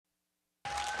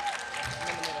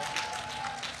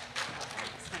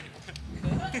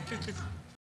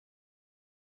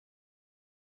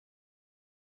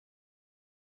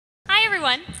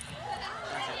everyone.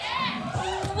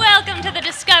 Welcome to the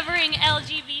Discovering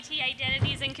LGBT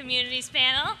Identities and Communities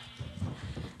panel.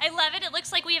 I love it. It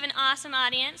looks like we have an awesome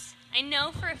audience. I know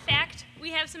for a fact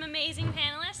we have some amazing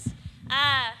panelists.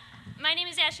 My name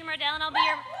is Ashley Hardell, and I'll be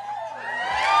your...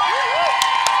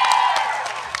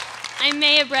 I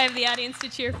may have bribed the audience to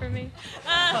cheer for me.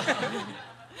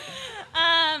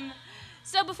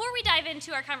 So before we dive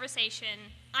into our conversation,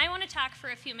 I want to talk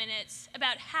for a few minutes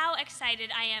about how excited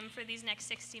I am for these next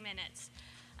 60 minutes.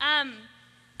 I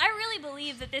really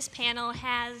believe that this panel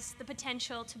has the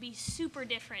potential to be super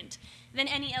different than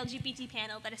any LGBT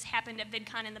panel that has happened at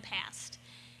VidCon in the past.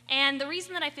 And the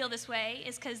reason that I feel this way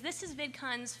is because this is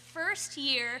VidCon's first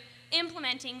year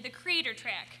implementing the creator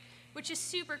track, which is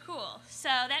super cool. So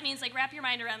that means, like, wrap your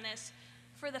mind around this.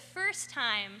 For the first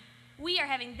time, we are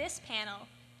having this panel,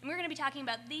 and we're going to be talking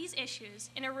about these issues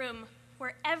in a room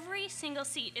where every single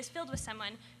seat is filled with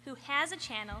someone who has a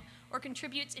channel or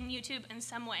contributes in YouTube in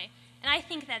some way. And I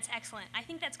think that's excellent. I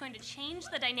think that's going to change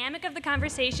the dynamic of the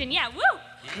conversation. Yeah, woo!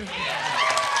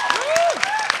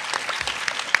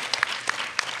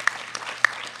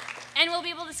 And we'll be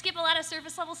able to skip a lot of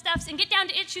surface level stuff and get down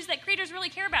to issues that creators really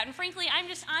care about. And frankly, I'm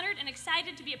just honored and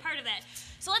excited to be a part of that.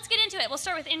 So let's get into it. We'll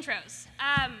start with intros.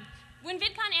 When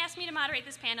VidCon asked me to moderate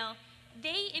this panel,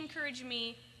 they encouraged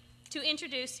me to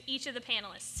introduce each of the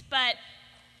panelists. But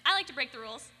I like to break the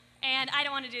rules, and I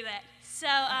don't want to do that. So,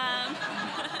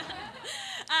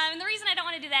 and the reason I don't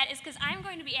want to do that is because I'm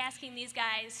going to be asking these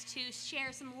guys to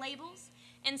share some labels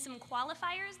and some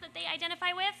qualifiers that they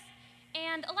identify with.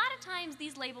 And a lot of times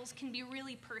these labels can be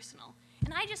really personal.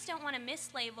 And I just don't want to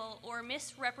mislabel or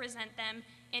misrepresent them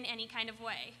in any kind of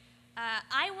way.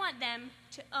 I want them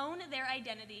to own their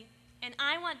identity, and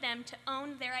I want them to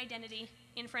own their identity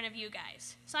in front of you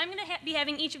guys. So I'm going to be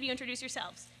having each of you introduce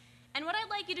yourselves. And what I'd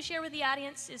like you to share with the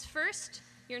audience is first,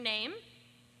 your name,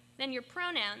 then your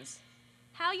pronouns,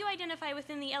 how you identify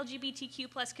within the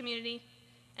LGBTQ+ community,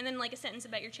 and then like a sentence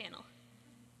about your channel.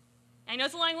 I know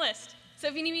it's a long list, so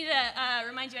if you need me to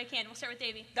remind you, I can. We'll start with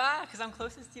Davey. Because I'm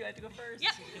closest to you, I have to go first.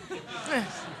 Yep.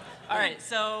 All right,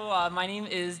 so my name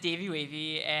is Davey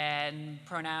Wavey, and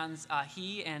pronouns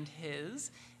he and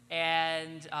his,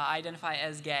 and I identify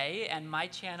as gay, and my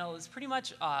channel is pretty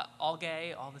much all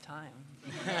gay all the time.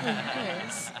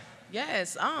 Yes.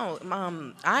 Yes. Oh,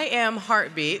 I am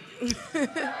Hartbeat.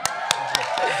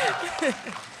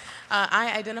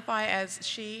 I identify as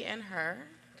she and her.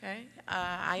 Okay.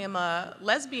 I am a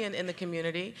lesbian in the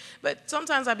community, but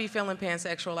sometimes I be feeling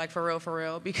pansexual, like for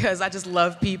real, because I just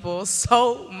love people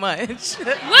so much.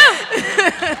 Woo!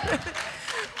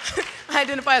 I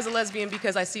identify as a lesbian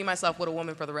because I see myself with a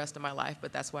woman for the rest of my life,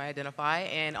 but that's why I identify.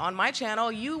 And on my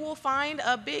channel, you will find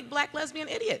a big black lesbian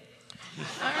idiot.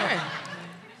 All right.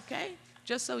 Okay?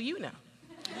 Just so you know.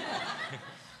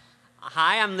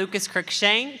 Hi, I'm Lucas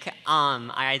Cruikshank.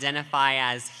 I identify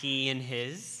as he and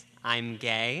his. I'm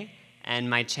gay, and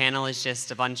my channel is just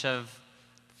a bunch of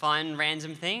fun,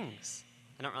 random things.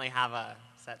 I don't really have a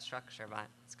set structure, but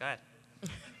it's good.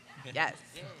 Yes.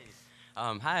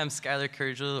 Hi, I'm Skylar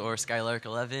Kergil, or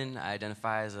Skylar11. I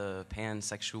identify as a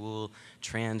pansexual,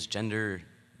 transgender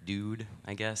dude,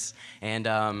 I guess. And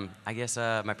I guess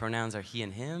my pronouns are he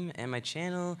and him, and my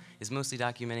channel is mostly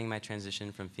documenting my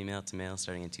transition from female to male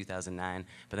starting in 2009,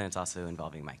 but then it's also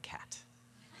involving my cat.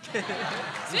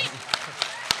 Sweet.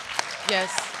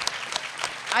 Yes.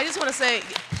 I just want to say,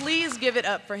 please give it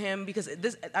up for him, because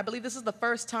this, I believe this is the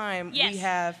first time we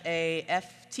have a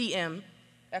FTM.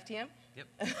 FTM? Yep.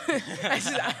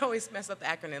 I always mess up the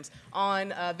acronyms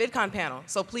on VidCon panel,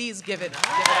 so please give it up.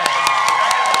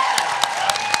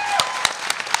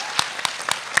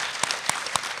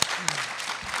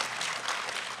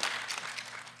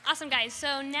 Awesome, guys.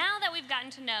 So now that we've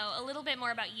gotten to know a little bit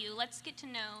more about you, let's get to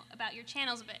know about your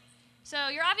channels a bit. So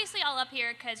you're obviously all up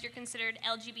here because you're considered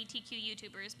LGBTQ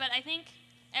YouTubers, but I think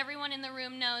everyone in the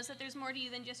room knows that there's more to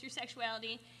you than just your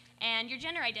sexuality and your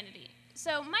gender identity.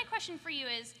 So my question for you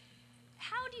is,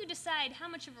 how do you decide how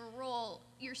much of a role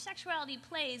your sexuality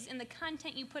plays in the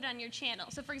content you put on your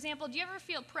channel? So for example, do you ever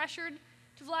feel pressured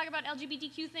to vlog about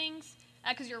LGBTQ things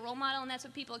because you're a role model and that's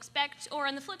what people expect? Or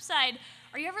on the flip side,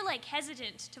 are you ever like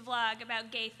hesitant to vlog about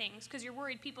gay things because you're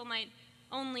worried people might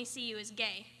only see you as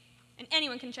gay? And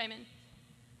anyone can chime in.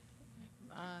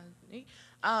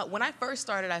 When I first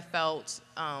started, I felt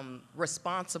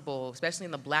responsible, especially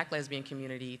in the black lesbian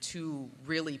community, to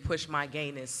really push my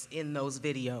gayness in those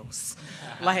videos.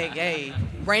 Like, hey,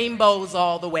 rainbows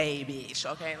all the way, bitch.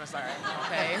 Okay, I'm sorry.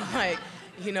 Okay, like,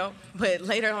 you know. But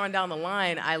later on down the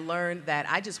line, I learned that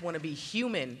I just want to be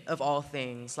human of all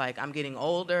things. Like, I'm getting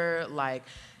older. Like,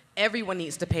 everyone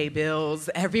needs to pay bills,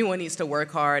 everyone needs to work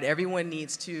hard, everyone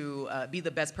needs to be the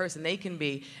best person they can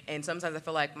be, and sometimes I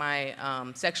feel like my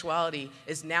sexuality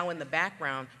is now in the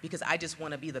background because I just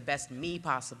want to be the best me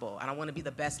possible. I don't want to be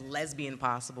the best lesbian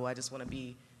possible, I just want to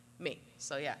be me.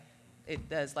 So yeah, it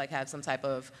does like have some type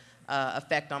of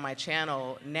effect on my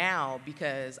channel now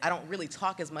because I don't really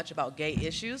talk as much about gay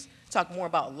issues, talk more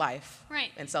about life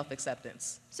and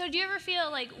self-acceptance. So do you ever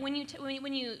feel like when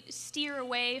you steer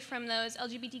away from those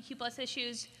LGBTQ+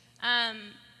 issues,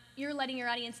 you're letting your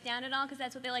audience down at all because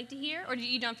that's what they like to hear, or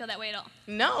you don't feel that way at all?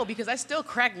 No, because I still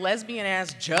crack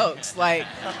lesbian-ass jokes. Like,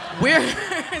 we're...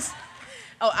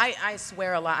 Oh, I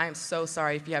swear a lot. I'm so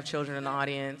sorry if you have children in the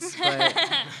audience, but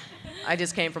I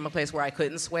just came from a place where I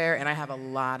couldn't swear, and I have a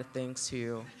lot of things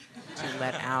to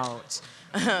let out.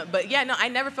 But yeah, no, I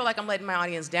never feel like I'm letting my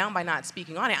audience down by not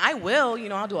speaking on it. I will, you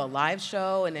know, I'll do a live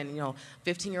show, and then, you know,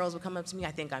 15-year-olds will come up to me,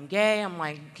 I think I'm gay. I'm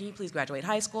like, can you please graduate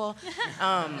high school?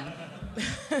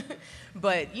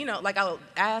 But, you know, like I'll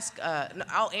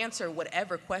answer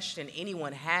whatever question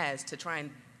anyone has to try and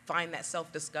find that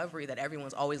self-discovery that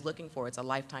everyone's always looking for. It's a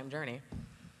lifetime journey.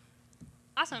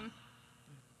 Awesome.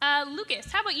 Lucas,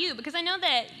 how about you? Because I know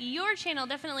that your channel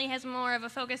definitely has more of a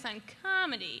focus on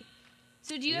comedy.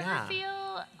 So do you ever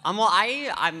feel... Well,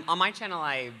 I'm on my channel,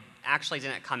 I actually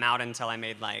didn't come out until I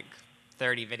made like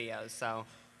 30 videos, so...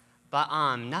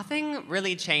 But nothing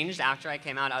really changed after I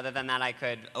came out other than that I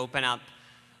could open up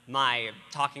my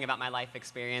talking about my life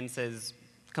experiences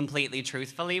completely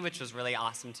truthfully, which was really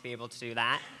awesome to be able to do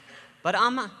that. But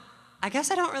I guess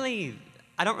I don't really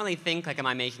think like am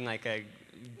I making like a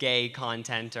gay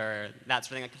content or that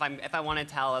sort of thing. Like if I want to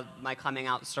tell my coming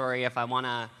out story, if I want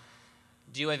to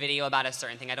do a video about a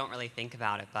certain thing, I don't really think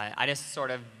about it, but I just sort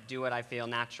of do what I feel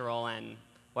natural and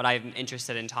what I'm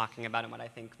interested in talking about and what I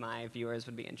think my viewers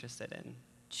would be interested in.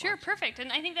 Sure, perfect.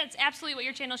 And I think that's absolutely what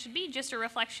your channel should be, just a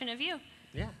reflection of you.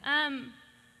 Yeah.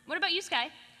 What about you, Sky?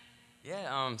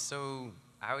 Yeah, so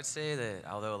I would say that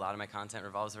although a lot of my content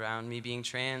revolves around me being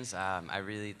trans, I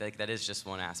really, like, that is just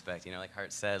one aspect. You know, like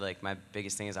Hart said, like, my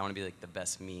biggest thing is I want to be, like, the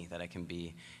best me that I can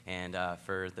be. And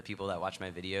for the people that watch my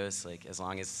videos, like, as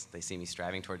long as they see me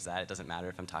striving towards that, it doesn't matter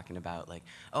if I'm talking about, like,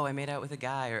 oh, I made out with a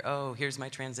guy, or, oh, here's my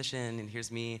transition, and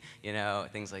here's me, you know,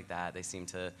 things like that. They seem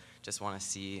to just want to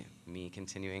see me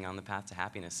continuing on the path to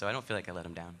happiness, so I don't feel like I let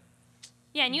them down.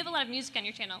 Yeah, and you have a lot of music on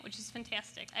your channel, which is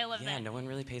fantastic. I love that. Yeah, no one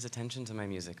really pays attention to my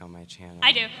music on my channel.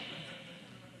 I do.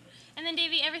 And then,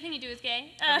 Davey, everything you do is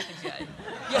gay. Everything's gay.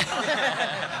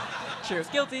 Sure,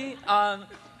 guilty.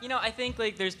 You know, I think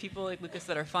like there's people like Lucas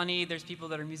that are funny. There's people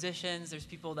that are musicians. There's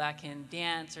people that can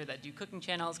dance or that do cooking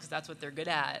channels because that's what they're good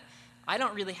at. I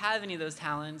don't really have any of those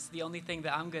talents. The only thing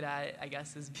that I'm good at, I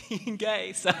guess, is being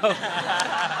gay. So,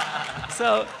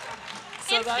 so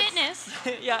and fitness.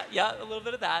 yeah, a little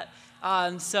bit of that.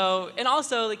 And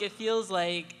also, like, it feels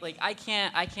like I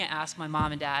can't ask my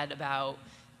mom and dad about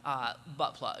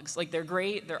butt plugs. Like, they're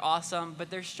great, they're awesome,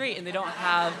 but they're straight and they don't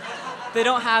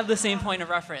have the same point of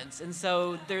reference. And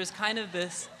so there's kind of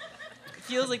this, it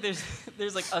feels like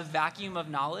there's like a vacuum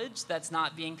of knowledge that's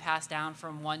not being passed down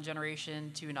from one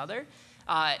generation to another.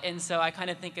 And so I kind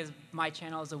of think as my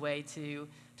channel is a way to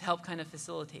help kind of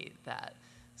facilitate that.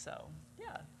 So,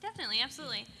 yeah. Definitely,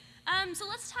 absolutely. So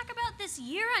let's talk about this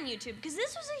year on YouTube, because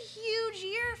this was a huge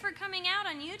year for coming out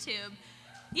on YouTube.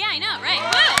 Yeah, I know, right?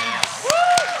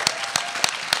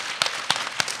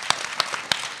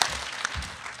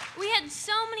 Woo! We had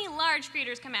so many large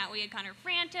creators come out. We had Connor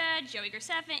Franta, Joey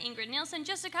Graceffa, Ingrid Nilsson.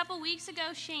 Just a couple weeks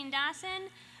ago, Shane Dawson.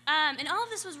 And all of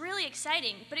this was really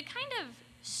exciting, but it kind of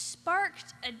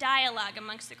sparked a dialogue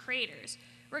amongst the creators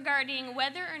regarding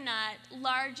whether or not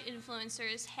large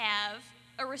influencers have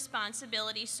a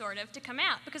responsibility, sort of, to come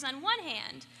out. Because on one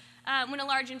hand, when a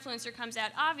large influencer comes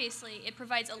out, obviously it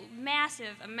provides a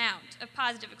massive amount of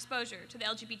positive exposure to the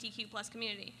LGBTQ+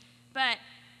 community. But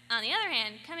on the other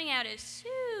hand, coming out is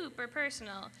super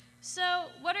personal. So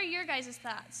what are your guys'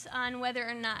 thoughts on whether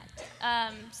or not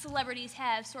celebrities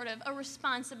have sort of a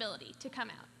responsibility to come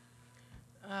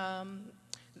out?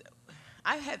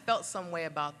 I had felt some way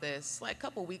about this like a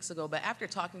couple weeks ago, but after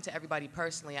talking to everybody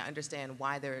personally, I understand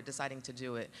why they're deciding to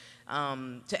do it,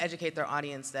 to educate their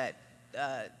audience that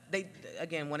they,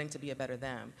 again, wanting to be a better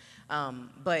them.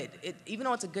 But even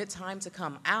though it's a good time to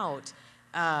come out,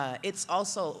 it's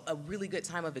also a really good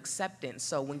time of acceptance.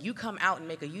 So when you come out and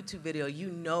make a YouTube video, you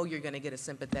know you're going to get a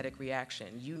sympathetic reaction.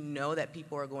 You know that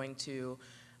people are going to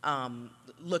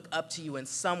look up to you in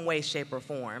some way, shape, or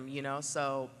form, you know?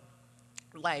 So,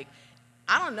 like,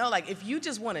 I don't know, like, if you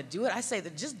just want to do it, I say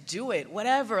that just do it,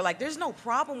 whatever. Like, there's no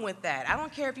problem with that. I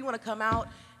don't care if you want to come out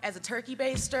as a turkey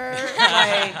baster.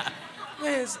 Like,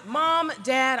 is, Mom,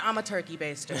 Dad, I'm a turkey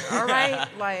baster, all right?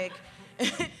 Like,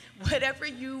 whatever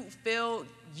you feel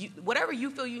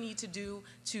you need to do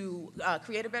to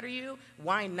create a better you,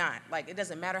 why not? Like, it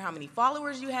doesn't matter how many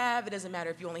followers you have. It doesn't matter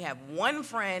if you only have one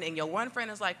friend, and your one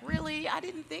friend is like, really? I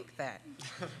didn't think that,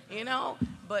 you know?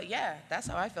 But yeah, that's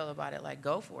how I feel about it. Like,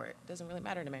 go for it. It doesn't really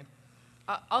matter to me.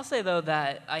 I'll say, though,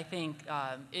 that I think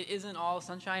it isn't all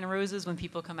sunshine and roses when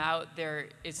people come out.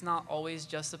 It's not always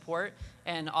just support.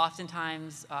 And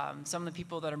oftentimes, some of the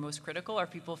people that are most critical are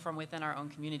people from within our own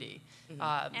community.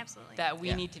 Absolutely. That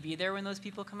we need to be there when those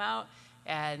people come out.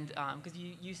 And because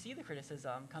you see the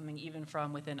criticism coming even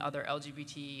from within other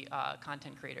LGBT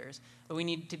content creators. But we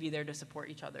need to be there to support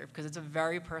each other because it's a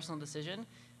very personal decision,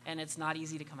 and it's not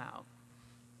easy to come out.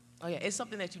 Oh, yeah, it's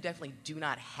something that you definitely do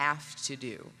not have to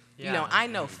do. Yeah. You know, I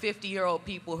know 50-year-old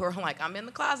people who are like, I'm in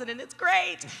the closet and it's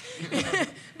great.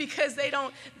 Because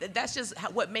that's just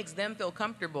what makes them feel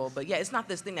comfortable. But yeah, it's not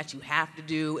this thing that you have to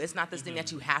do. It's not this thing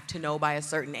that you have to know by a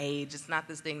certain age. It's not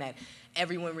this thing that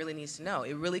everyone really needs to know.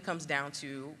 It really comes down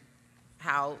to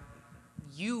how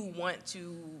you want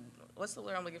to, what's the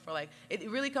word I'm looking for? Like, it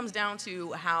really comes down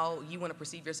to how you want to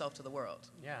perceive yourself to the world.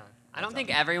 Yeah. I don't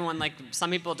think everyone, like,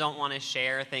 some people don't want to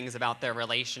share things about their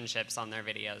relationships on their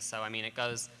videos. So, I mean,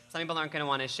 some people aren't going to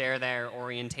want to share their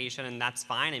orientation, and that's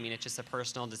fine. I mean, it's just a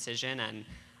personal decision, and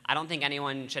I don't think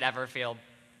anyone should ever feel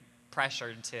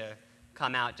pressured to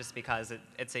come out just because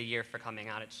it's a year for coming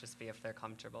out. It should just be if they're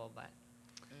comfortable, but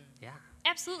yeah.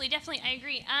 Absolutely, definitely, I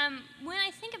agree. When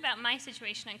I think about my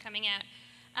situation on coming out,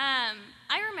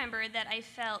 I remember that I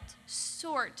felt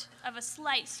sort of a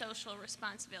slight social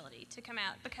responsibility to come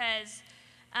out because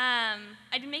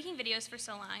I'd been making videos for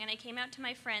so long, and I came out to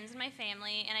my friends and my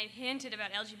family, and I hinted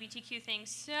about LGBTQ things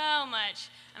so much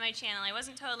on my channel. I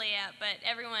wasn't totally out, but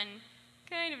everyone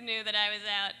kind of knew that I was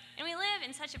out. And we live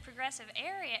in such a progressive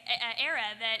era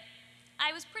that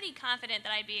I was pretty confident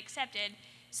that I'd be accepted.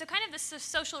 So kind of the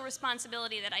social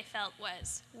responsibility that I felt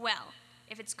was, well,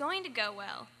 if it's going to go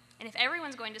well, and if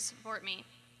everyone's going to support me,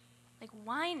 like,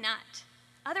 why not?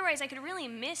 Otherwise, I could really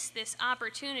miss this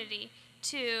opportunity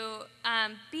to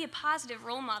be a positive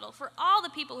role model for all the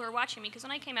people who are watching me. Because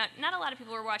when I came out, not a lot of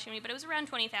people were watching me, but it was around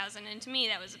 20,000, and to me,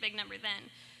 that was a big number then.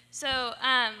 So,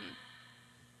 and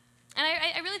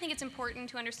I really think it's important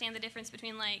to understand the difference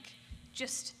between, like,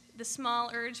 just the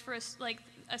small urge for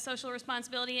a social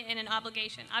responsibility and an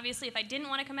obligation. Obviously, if I didn't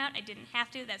want to come out, I didn't have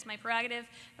to. That's my prerogative.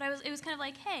 But it was kind of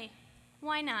like, hey,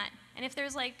 why not? And if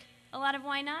there's like a lot of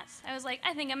why nots, I was like,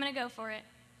 I think I'm gonna go for it.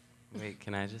 Wait,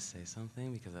 can I just say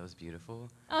something? Because that was beautiful.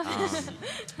 Oh.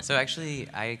 So actually,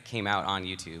 I came out on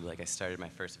YouTube. Like, I started my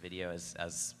first video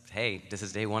as hey, this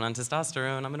is day one on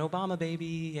testosterone. I'm an Obama baby,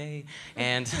 yay.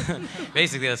 And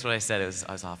basically, that's what I said. I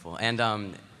was awful.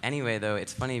 And anyway, though,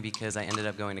 it's funny because I ended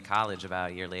up going to college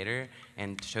about a year later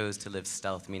and chose to live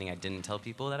stealth, meaning I didn't tell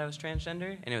people that I was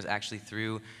transgender. And it was actually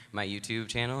through my YouTube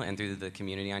channel and through the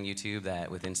community on YouTube that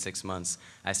within 6 months,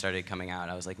 I started coming out.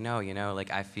 I was like, no, you know,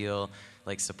 like, I feel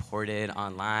like supported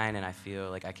online, and I feel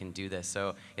like I can do this.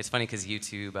 So it's funny because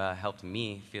YouTube helped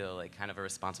me feel like kind of a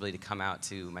responsibility to come out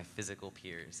to my physical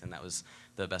peers, and that was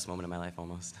the best moment of my life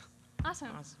almost. Awesome.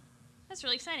 That's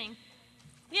really exciting.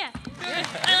 Yeah,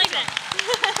 I like that.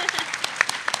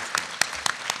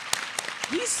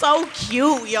 He's so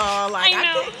cute, y'all. Like, I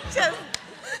know.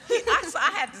 I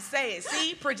had to say it.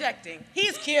 See, projecting.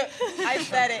 He's cute. I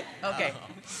said it. Okay,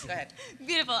 go ahead.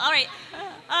 Beautiful. All right.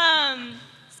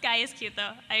 Sky is cute,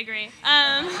 though. I agree.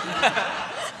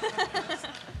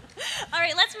 All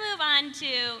right, let's move on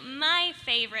to my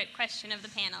favorite question of the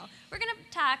panel. We're going to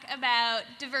talk about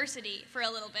diversity for a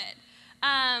little bit.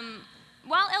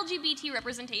 While LGBT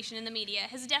representation in the media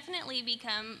has definitely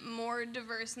become more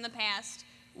diverse in the past,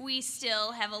 we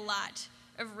still have a lot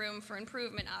of room for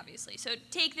improvement, obviously. So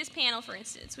take this panel, for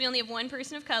instance. We only have one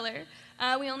person of color.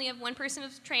 We only have one person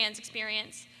of trans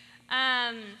experience.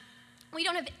 We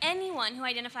don't have anyone who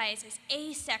identifies as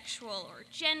asexual or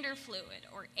gender fluid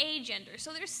or agender.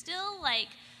 So there's still, like,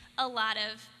 a lot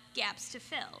of gaps to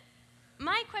fill.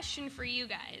 My question for you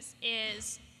guys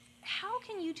is, how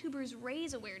can YouTubers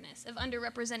raise awareness of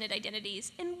underrepresented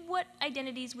identities, and what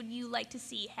identities would you like to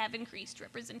see have increased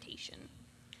representation?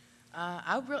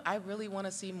 I really want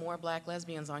to see more Black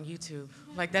lesbians on YouTube.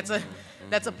 Like, that's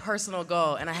a personal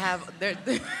goal, and I have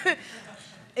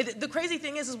the crazy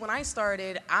thing is when I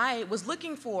started, I was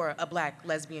looking for a Black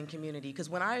lesbian community, because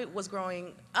when I was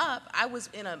growing up, I was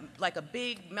in a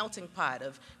big melting pot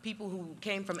of people who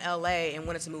came from LA and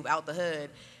wanted to move out the hood.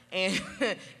 and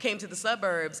came to the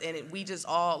suburbs, and we just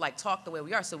all like talked the way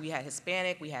we are. So we had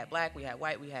Hispanic, we had Black, we had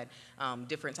white, we had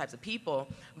different types of people.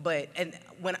 And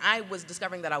when I was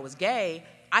discovering that I was gay,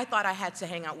 I thought I had to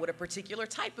hang out with a particular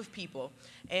type of people,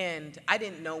 and I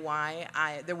didn't know why.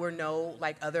 There were no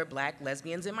like other Black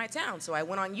lesbians in my town, so I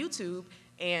went on YouTube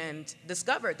and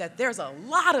discovered that there's a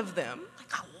lot of them,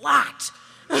 like a lot,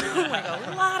 like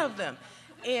a lot of them,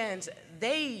 and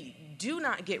they do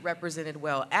not get represented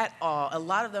well at all. A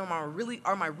lot of them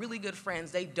are my really good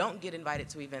friends. They don't get invited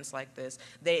to events like this.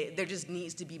 There just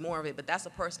needs to be more of it, but that's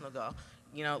a personal goal.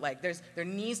 You know, like there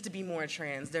needs to be more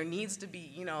trans. There needs to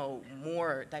be, you know,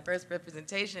 more diverse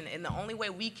representation. And the only way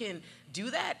we can do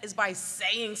that is by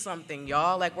saying something,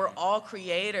 y'all. Like, we're all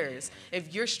creators.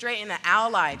 If you're straight and an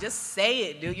ally, just say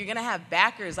it, dude. You're gonna have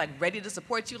backers like ready to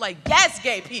support you. Like, yes,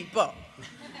 gay people.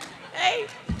 Hey,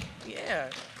 yeah.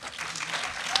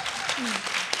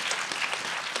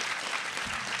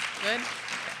 Good.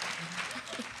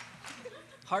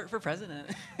 Heart for president.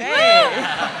 Hey.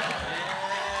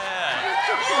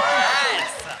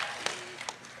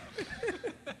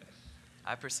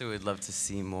 I personally would love to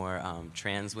see more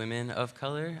trans women of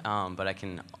color, but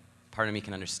part of me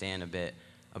can understand a bit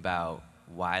about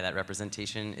why that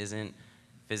representation isn't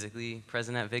physically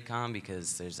present at VidCon,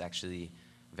 because there's actually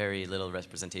very little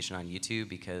representation on YouTube,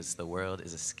 because the world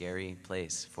is a scary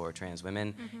place for trans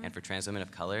women and for trans women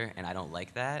of color, and I don't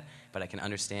like that, but I can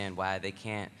understand why they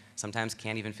sometimes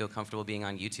can't even feel comfortable being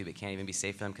on YouTube. It can't even be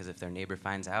safe for them, because if their neighbor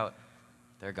finds out,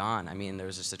 they're gone. I mean, there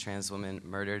was just a trans woman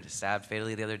stabbed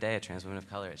fatally the other day, a trans woman of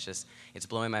color. It's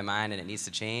blowing my mind, and it needs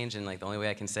to change, and like the only way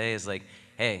I can say is like,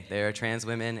 hey, there are trans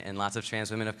women and lots of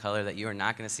trans women of color that you are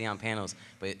not gonna see on panels,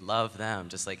 but love them,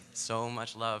 just like so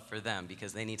much love for them,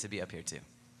 because they need to be up here too.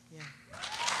 Yeah.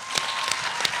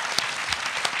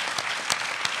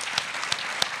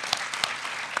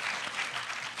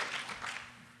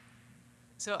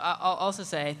 So I'll also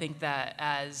say, I think that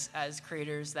as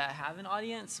creators that have an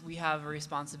audience, we have a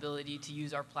responsibility to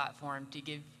use our platform to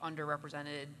give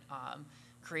underrepresented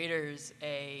creators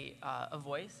a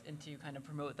voice and to kind of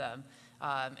promote them.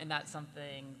 And that's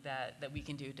something that we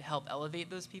can do to help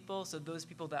elevate those people. So those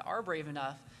people that are brave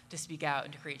enough to speak out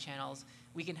and to create channels,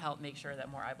 we can help make sure that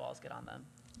more eyeballs get on them.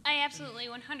 I absolutely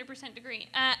 100%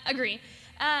 agree.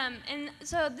 And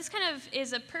so this kind of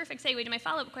is a perfect segue to my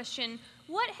follow-up question.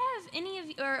 What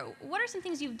are some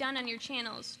things you've done on your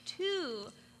channels to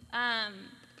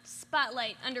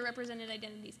spotlight underrepresented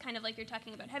identities, kind of like you're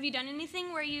talking about? Have you done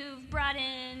anything where you've brought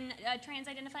in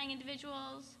trans-identifying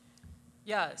individuals?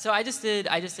 Yeah, so I just did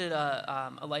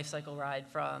a life cycle ride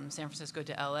from San Francisco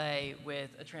to LA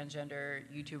with a transgender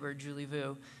YouTuber, Julie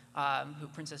Vu,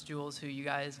 Princess Jules, who you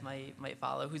guys might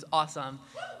follow, who's awesome.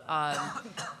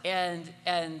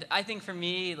 And I think for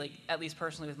me, like at least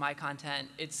personally with my content,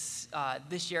 it's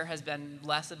this year has been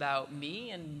less about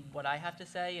me and what I have to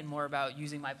say, and more about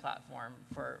using my platform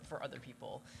for other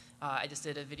people. I just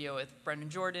did a video with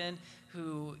Brendan Jordan,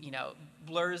 who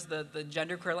blurs the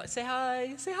gender queer line. Say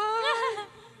hi, say hi.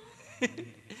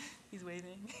 He's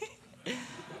waving.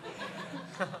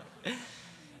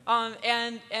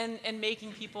 And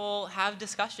making people have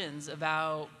discussions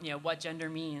about what gender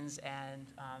means and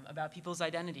about people's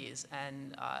identities,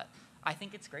 and I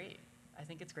think it's great. I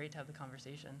think it's great to have the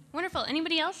conversation. Wonderful.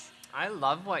 Anybody else? I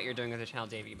love what you're doing with the channel,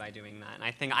 Davey, by doing that. And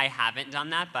I think I haven't done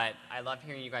that, but I love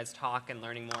hearing you guys talk and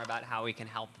learning more about how we can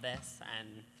help this.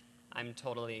 And I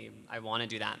want to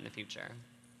do that in the future.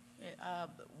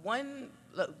 One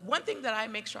thing that I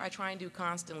make sure I try and do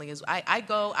constantly is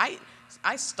I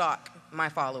stalk my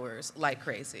followers like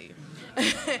crazy.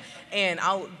 And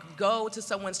I'll go to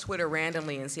someone's Twitter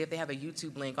randomly and see if they have a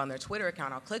YouTube link on their Twitter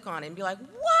account. I'll click on it and be like,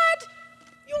 what?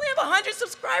 You only have 100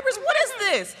 subscribers? What is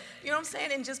this? You know what I'm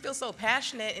saying? And just feel so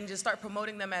passionate and just start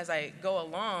promoting them as I go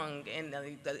along. And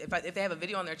if they have a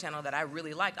video on their channel that I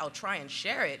really like, I'll try and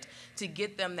share it to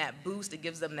get them that boost. It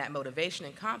gives them that motivation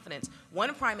and confidence.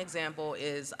 One prime example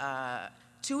is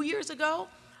 2 years ago,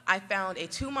 I found a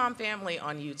two-mom family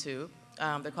on YouTube.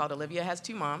 They're called Olivia Has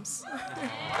Two Moms.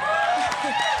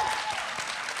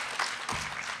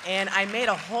 And I made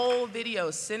a whole video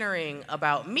centering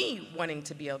about me wanting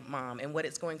to be a mom and what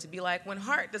it's going to be like when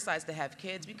Hart decides to have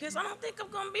kids, because I don't think I'm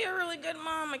going to be a really good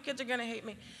mom. My kids are going to hate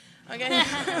me. Okay?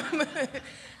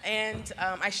 And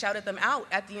I shouted them out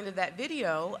at the end of that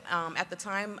video. At the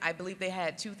time, I believe they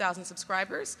had 2,000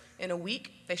 subscribers. In a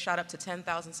week, they shot up to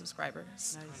 10,000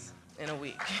 subscribers. Nice. In a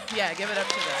week. Yeah, give it up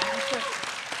to them.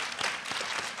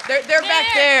 They're back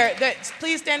there.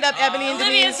 Please stand up, Ebony and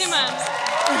Denise. Olivia's two moms.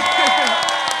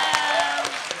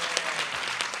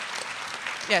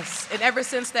 Yes, and ever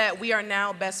since that, we are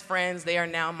now best friends. They are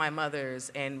now my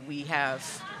mothers, and we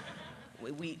have,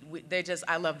 they just,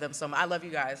 I love them so much. I love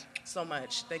you guys so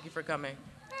much. Thank you for coming.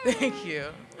 Thank you.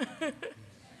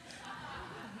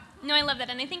 No, I love that,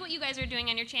 and I think what you guys are doing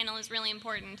on your channel is really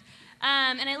important.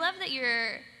 And I love that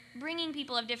you're bringing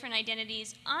people of different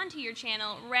identities onto your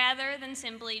channel rather than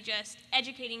simply just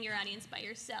educating your audience by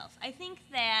yourself. I think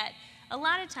that a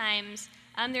lot of times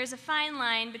there's a fine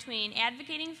line between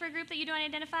advocating for a group that you don't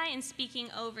identify and speaking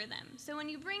over them. So when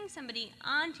you bring somebody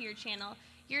onto your channel,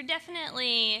 you're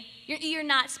definitely, you're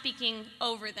not speaking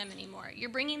over them anymore. You're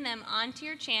bringing them onto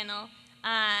your channel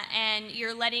and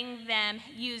you're letting them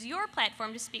use your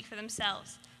platform to speak for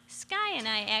themselves. Sky and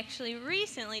I actually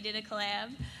recently did a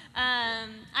collab.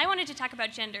 I wanted to talk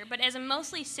about gender, but as a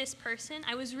mostly cis person,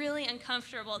 I was really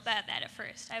uncomfortable about that at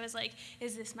first. I was like,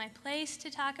 is this my place to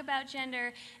talk about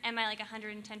gender? Am I like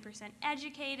 110%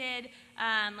 educated?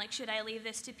 Like, should I leave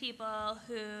this to people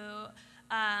who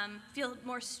feel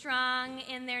more strong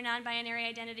in their non-binary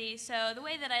identity? So the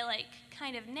way that I like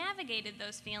kind of navigated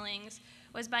those feelings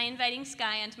was by inviting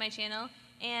Sky onto my channel,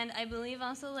 and I believe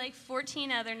also like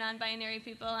 14 other non-binary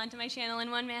people onto my channel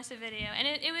in one massive video. And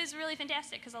it was really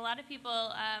fantastic because a lot of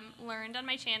people learned on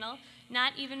my channel,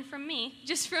 not even from me,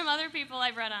 just from other people I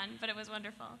brought on, but it was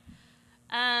wonderful.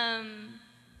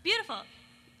 Beautiful.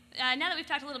 Now that we've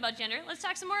talked a little about gender, let's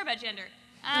talk some more about gender.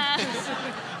 I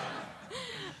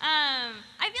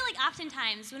feel like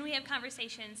oftentimes when we have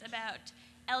conversations about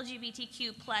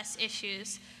LGBTQ+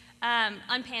 issues,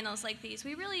 on panels like these,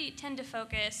 we really tend to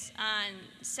focus on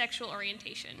sexual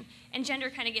orientation, and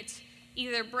gender kind of gets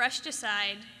either brushed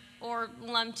aside or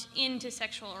lumped into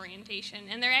sexual orientation,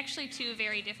 and they're actually two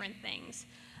very different things.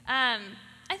 I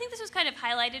think this was kind of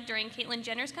highlighted during Caitlyn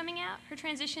Jenner's coming out. Her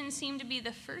transition seemed to be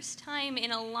the first time in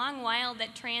a long while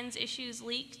that trans issues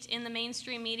leaked in the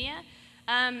mainstream media,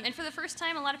 and for the first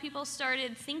time, a lot of people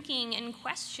started thinking and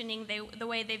questioning the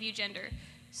way they view gender.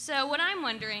 So what I'm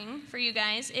wondering for you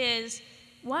guys is,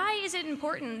 why is it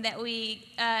important that we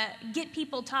get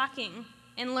people talking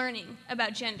and learning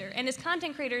about gender? And as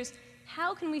content creators,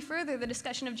 how can we further the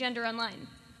discussion of gender online?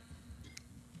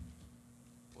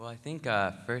 Well, I think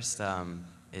first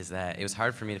is that it was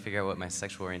hard for me to figure out what my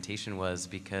sexual orientation was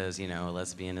because, you know, a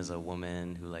lesbian is a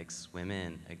woman who likes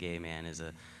women, a gay man is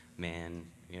a man,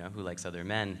 you know, who likes other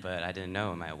men, but I didn't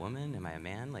know, am I a woman, am I a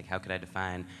man? Like, how could I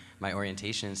define my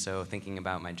orientation? So thinking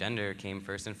about my gender came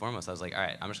first and foremost. I was like, all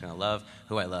right, I'm just gonna love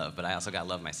who I love, but I also gotta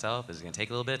love myself. This is gonna take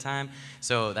a little bit of time.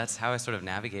 So that's how I sort of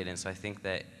navigated, and so I think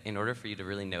that in order for you to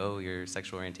really know your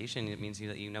sexual orientation, it means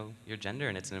that you know your gender,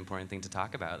 and it's an important thing to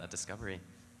talk about, that discovery.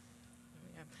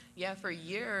 Yeah, for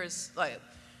years, like,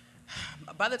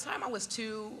 by the time I was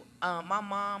 2, my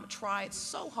mom tried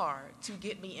so hard to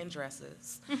get me in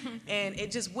dresses, and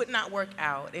it just would not work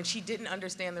out, and she didn't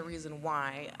understand the reason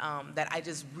why, that I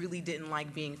just really didn't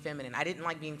like being feminine. I didn't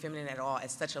like being feminine at all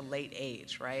at such a late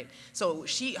age, right? So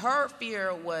her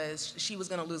fear was she was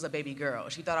gonna lose a baby girl.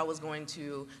 She thought I was going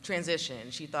to transition.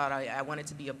 She thought I wanted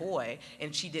to be a boy,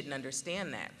 and she didn't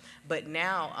understand that. But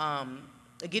now,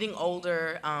 getting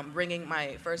older, bringing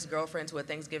my first girlfriend to a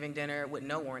Thanksgiving dinner with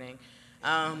no warning,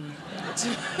 and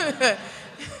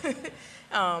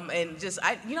just,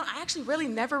 I actually really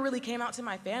never really came out to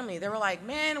my family. They were like,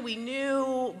 man, we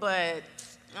knew, but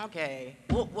okay,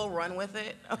 we'll run with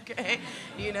it, okay,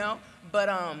 you know? But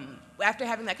after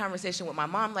having that conversation with my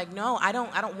mom, like, no, I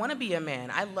don't want to be a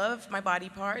man. I love my body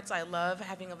parts. I love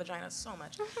having a vagina so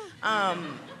much. I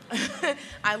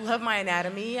love my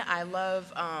anatomy.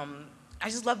 I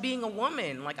just love being a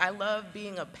woman. Like, I love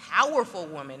being a powerful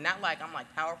woman. Not like I'm like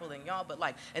powerful than y'all, but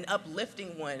like an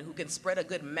uplifting one who can spread a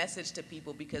good message to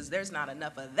people, because there's not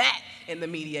enough of that in the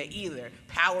media either.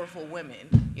 Powerful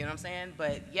women, you know what I'm saying?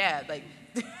 But yeah, like,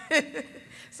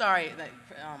 sorry, like,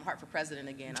 Heart for President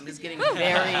again. I'm just getting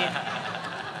very,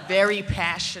 very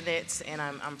passionate, and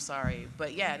I'm sorry.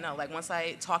 But yeah, no, like, once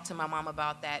I talked to my mom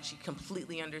about that, she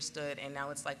completely understood, and now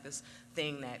it's like this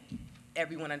thing that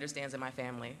everyone understands in my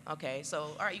family. Okay,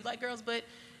 so, all right, you like girls, but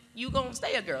you gonna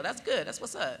stay a girl. That's good. That's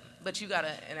what's up. But you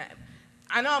gotta, and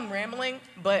I know I'm rambling,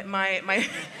 but my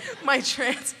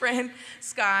trans friend,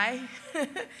 Sky,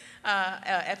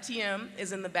 FTM,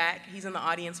 is in the back. He's in the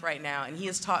audience right now, and he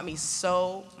has taught me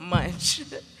so much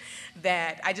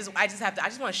that I just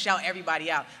want to shout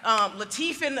everybody out.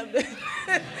 Latif in the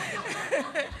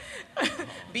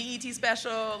BET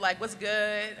special, like, what's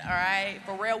good? All right,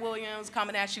 Pharrell Williams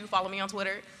coming at you. Follow me on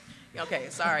Twitter. Okay,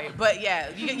 sorry, but yeah,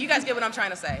 you guys get what I'm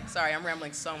trying to say. Sorry, I'm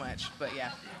rambling so much, but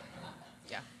yeah.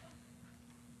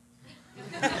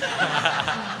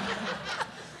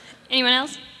 Anyone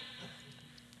else?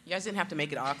 You guys didn't have to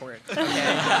make it awkward, okay?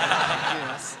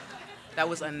 Yes. That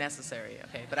was unnecessary,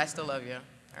 okay? But I still love you.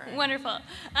 All right. Wonderful.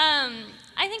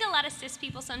 I think a lot of cis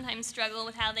people sometimes struggle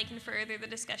with how they can further the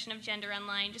discussion of gender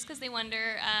online just because they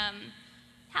wonder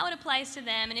how it applies to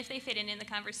them and if they fit in the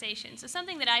conversation. So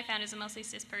something that I found as a mostly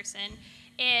cis person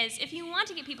is if you want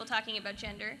to get people talking about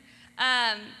gender,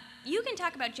 you can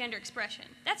talk about gender expression.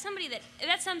 That's something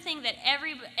that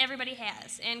everybody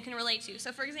has and can relate to.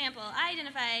 So for example, I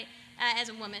identify as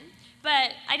a woman,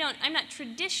 but I'm not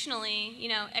traditionally,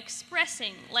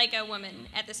 expressing like a woman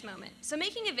at this moment. So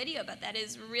making a video about that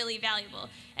is really valuable.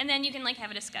 And then you can have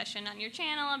a discussion on your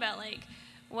channel about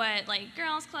what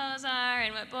girls' clothes are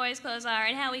and what boys' clothes are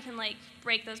and how we can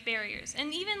break those barriers.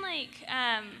 And even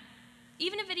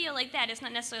even a video like that is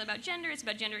not necessarily about gender, it's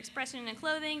about gender expression and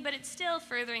clothing, but it's still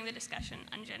furthering the discussion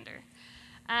on gender.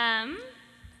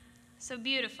 So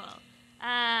beautiful.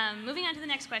 Moving on to the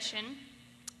next question.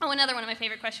 Oh, another one of my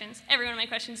favorite questions. Every one of my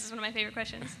questions is one of my favorite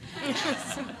questions.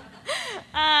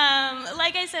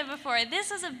 Like I said before,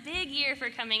 this was a big year for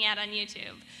coming out on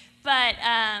YouTube. But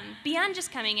beyond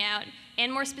just coming out,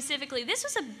 and more specifically, this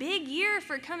was a big year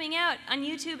for coming out on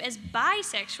YouTube as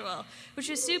bisexual, which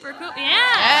was super cool. Yeah.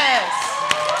 Yes.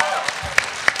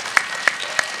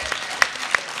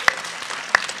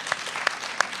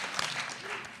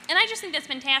 And I just think that's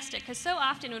fantastic, because so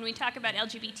often when we talk about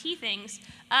LGBT things,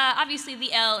 obviously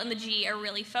the L and the G are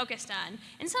really focused on,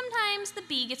 and sometimes the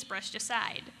B gets brushed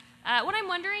aside. What I'm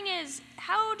wondering is,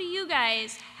 how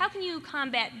can you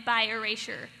combat bi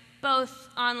erasure, both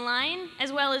online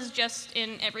as well as just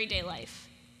in everyday life?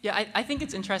 Yeah, I think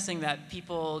it's interesting that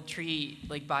people treat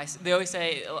they always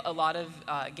say, a lot of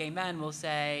gay men will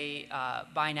say,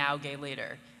 bi now, gay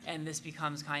later. And this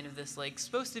becomes kind of this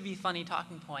supposed to be funny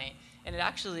talking point. And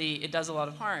it does a lot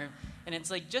of harm. And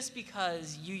it's just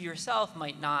because you yourself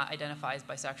might not identify as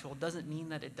bisexual doesn't mean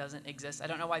that it doesn't exist. I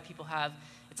don't know why people have,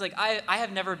 I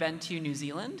have never been to New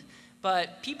Zealand,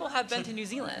 but people have been to New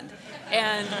Zealand.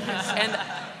 And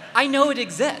I know it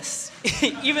exists,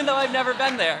 even though I've never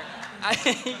been there.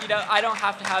 I don't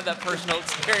have to have that personal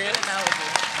experience.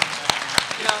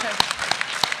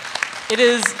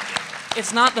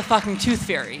 It's not the fucking tooth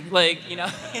fairy,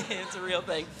 it's a real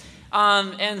thing.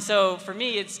 And so for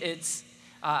me,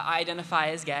 I identify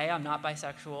as gay. I'm not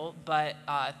bisexual, but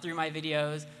through my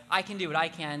videos, I can do what I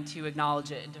can to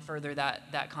acknowledge it and to further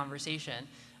that conversation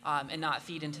and not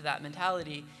feed into that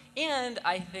mentality. And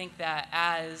I think that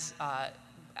as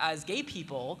gay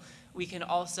people, we can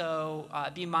also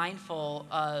be mindful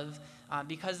of,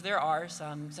 because there are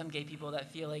some gay people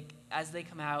that feel as they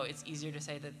come out, it's easier to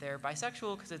say that they're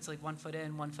bisexual because it's 1 foot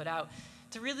in, 1 foot out.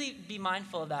 To really be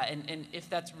mindful of that, and if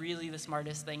that's really the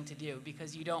smartest thing to do,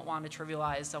 because you don't want to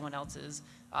trivialize someone else's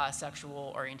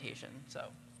sexual orientation. So,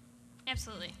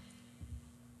 absolutely.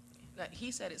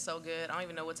 He said it so good. I don't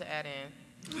even know what to add in,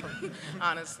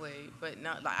 honestly. But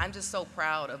no, I'm just so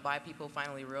proud of bi people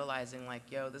finally realizing,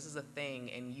 yo, this is a thing,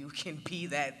 and you can be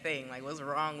that thing. What's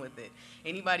wrong with it?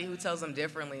 Anybody who tells them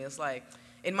differently, it's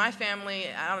in my family,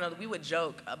 I don't know, we would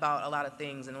joke about a lot of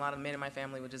things, and a lot of men in my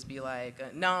family would just be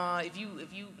nah, if you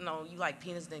like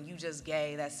penis, then you just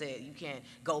gay, that's it. You can't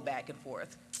go back and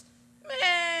forth.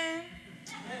 Man,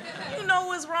 you know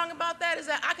what's wrong about that is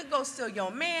that I could go steal your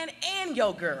man and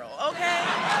your girl, okay?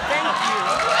 Thank you.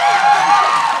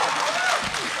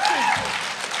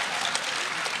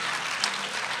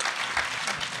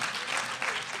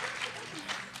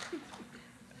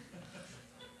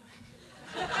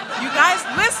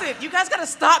 Listen, you guys gotta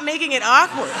stop making it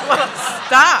awkward.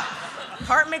 Stop.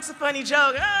 Hart makes a funny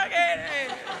joke. Okay.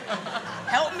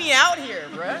 Help me out here,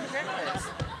 bro.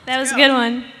 That was a good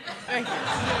one. Thank you.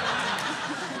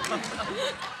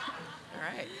 All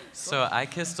right. So I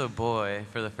kissed a boy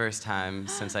for the first time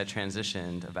since I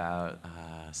transitioned about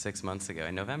 6 months ago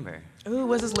in November. Ooh,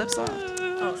 was his lips soft?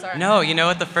 Oh, sorry. No, you know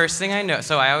what? The first thing I know,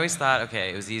 so I always thought, okay,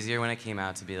 it was easier when I came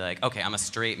out to be okay, I'm a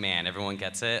straight man. Everyone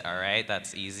gets it. All right,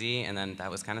 that's easy. And then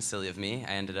that was kind of silly of me.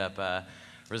 I ended up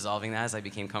resolving that as I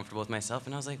became comfortable with myself.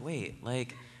 And I was wait, I'm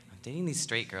dating these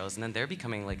straight girls, and then they're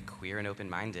becoming queer and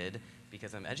open-minded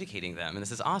because I'm educating them, and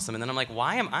this is awesome. And then I'm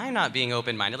why am I not being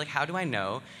open-minded? How do I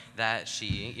know that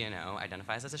she,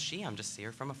 identifies as a she? I'm just see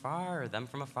her from afar, or them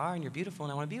from afar, and you're beautiful,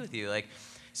 and I want to be with you.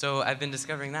 So I've been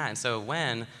discovering that. And so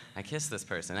when I kissed this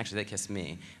person, actually they kissed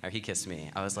me, or he kissed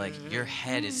me, I was like, your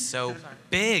head is so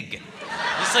big.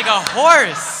 Just like a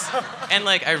horse. And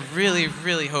like, I really,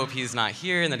 really hope he's not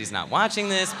here and that he's not watching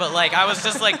this. But like, I was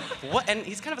just like, what? And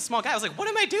he's kind of a small guy. I was like, what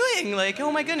am I doing? Like,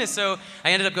 oh my goodness. So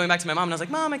I ended up going back to my mom and I was like,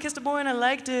 Mom, I kissed a boy and I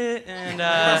liked it. And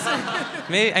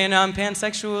maybe, you know, I'm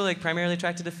pansexual, like primarily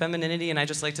attracted to femininity, and I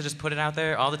just like to just put it out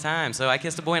there all the time. So I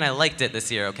kissed a boy and I liked it this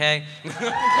year, okay?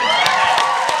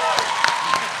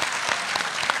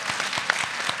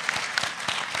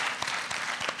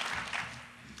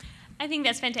 I think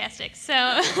that's fantastic. So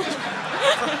I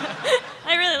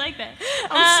really like that.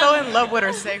 I'm so in love with her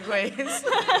segues.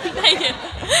 Thank you.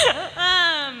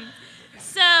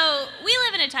 So we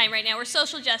live in a time right now where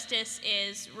social justice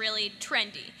is really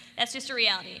trendy. That's just a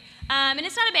reality. And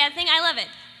it's not a bad thing. I love it.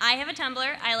 I have a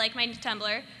Tumblr. I like my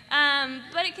Tumblr.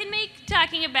 But it can make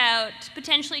talking about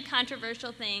potentially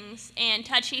controversial things and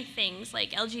touchy things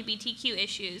like LGBTQ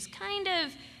issues kind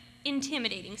of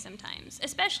intimidating sometimes,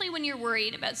 especially when you're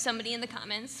worried about somebody in the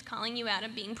comments calling you out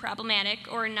of being problematic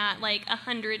or not like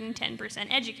 110%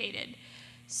 educated.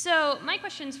 So my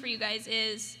questions for you guys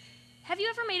is, have you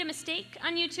ever made a mistake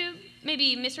on YouTube?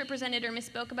 Maybe misrepresented or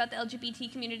misspoke about the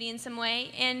LGBT community in some way?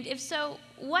 And if so,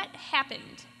 what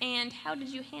happened and how did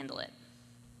you handle it?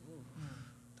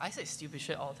 I say stupid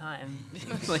shit all the time.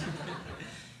 Like,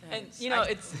 and you know,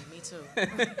 it's me too.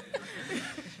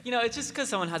 you know, it's just because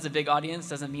someone has a big audience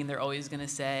doesn't mean they're always going to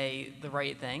say the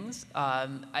right things.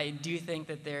 I do think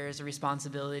that there's a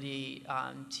responsibility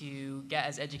to get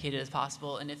as educated as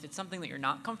possible, and if it's something that you're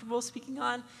not comfortable speaking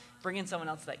on, bring in someone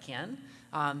else that can,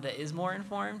 that is more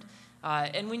informed.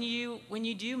 And when you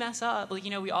do mess up, like,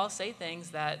 you know, we all say things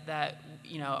that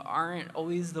you know aren't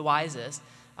always the wisest.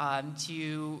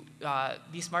 To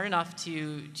be smart enough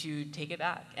to take it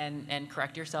back and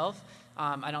correct yourself.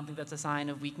 I don't think that's a sign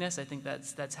of weakness. I think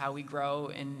that's how we grow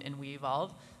and we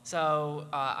evolve. So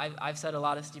I've said a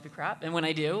lot of stupid crap, and when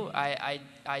I do, I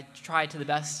try to the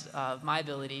best of my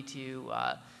ability to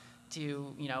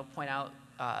you know, point out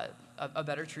a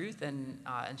better truth and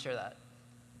share that.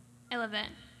 I love that.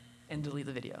 And delete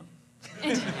the video.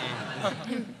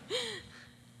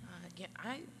 Yeah,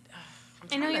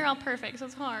 I know you're all perfect, so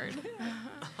it's hard.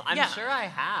 I'm sure I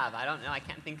have. I don't know. I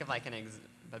can't think of like a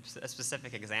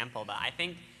specific example, but I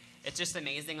think it's just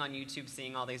amazing on YouTube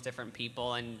seeing all these different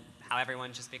people and how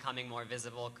everyone's just becoming more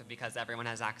visible because everyone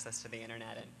has access to the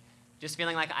internet, and just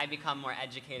feeling like I become more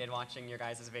educated watching your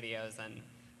guys' videos, and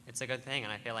it's a good thing,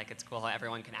 and I feel like it's cool how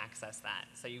everyone can access that.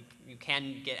 So you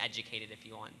can get educated if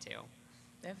you want to.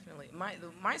 Definitely.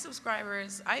 My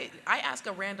subscribers, I ask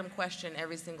a random question at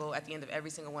the end of every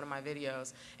single one of my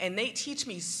videos, and they teach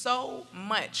me so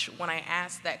much when I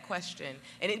ask that question.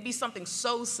 And it'd be something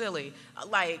so silly,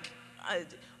 like,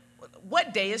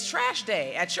 what day is trash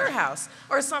day at your house?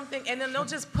 Or something, and then they'll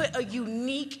just put a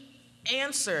unique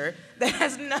answer that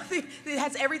has nothing, that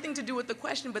has everything to do with the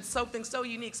question, but something so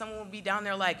unique. Someone will be down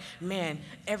there like, man,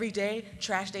 every day,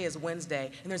 trash day is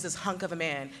Wednesday, and there's this hunk of a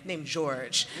man named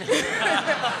George.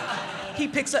 He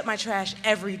picks up my trash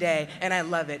every day, and I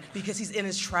love it because he's in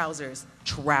his trousers.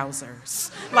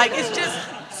 Like, it's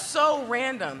just so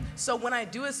random. So when I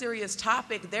do a serious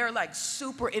topic, they're like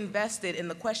super invested in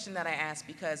the question that I ask,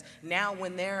 because now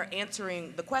when they're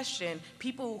answering the question,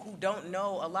 people who don't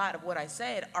know a lot of what I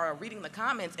said are reading the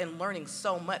comments and learning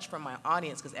so much from my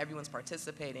audience because everyone's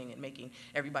participating and making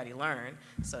everybody learn.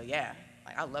 So yeah,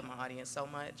 like, I love my audience so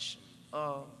much.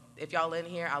 Oh, if y'all in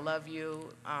here, I love you.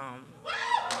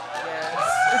 Yes.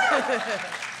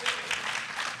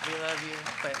 We love you.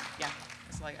 But yeah,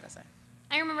 that's all I gotta say.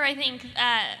 I remember, I think,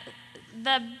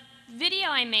 the video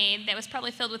I made that was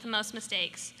probably filled with the most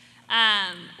mistakes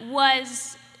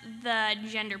was the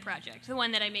gender project, the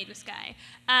one that I made with Sky.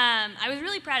 I was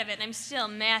really proud of it, and I'm still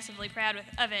massively proud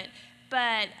of it.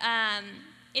 But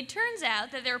it turns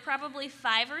out that there were probably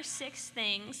 5 or 6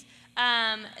 things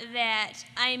that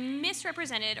I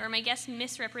misrepresented, or my guests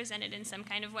misrepresented in some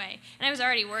kind of way. And I was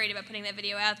already worried about putting that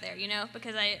video out there, you know,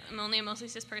 because I'm only a mostly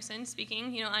cis person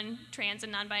speaking, you know, on trans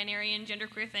and non-binary and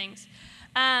genderqueer things.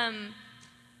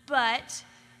 But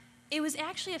it was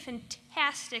actually a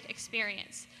fantastic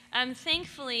experience.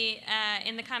 Thankfully,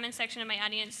 in the comments section of my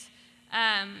audience,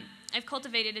 I've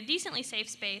cultivated a decently safe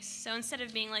space. So instead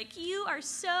of being like, you are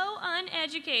so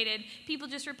uneducated, people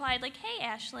just replied like, hey,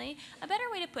 Ashley, a better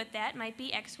way to put that might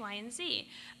be X, Y, and Z.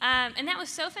 And that was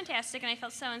so fantastic, and I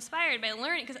felt so inspired by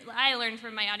learning, because I learned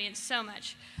from my audience so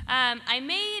much. I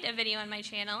made a video on my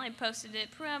channel. I posted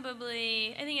it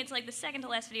probably, I think it's like the second to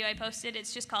last video I posted.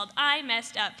 It's just called I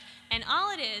Messed Up. And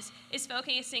all it is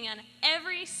focusing on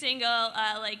every single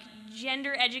like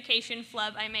gender education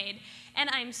flub I made. And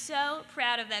I'm so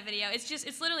proud of that video.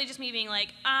 It's literally just me being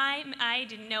like, I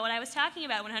didn't know what I was talking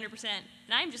about 100%. And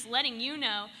I'm just letting you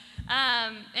know.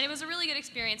 And it was a really good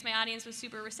experience. My audience was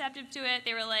super receptive to it.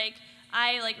 They were like,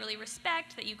 I like really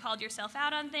respect that you called yourself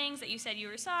out on things, that you said you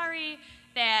were sorry,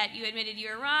 that you admitted you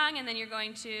were wrong, and then you're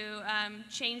going to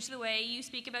change the way you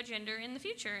speak about gender in the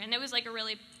future. And it was like a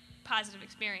really positive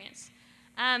experience.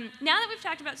 Now that we've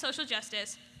talked about social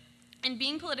justice and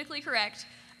being politically correct,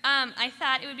 I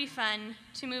thought it would be fun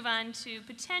to move on to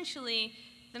potentially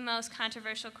the most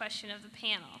controversial question of the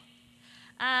panel.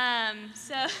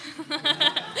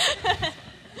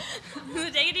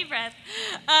 Take a deep breath.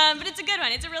 But it's a good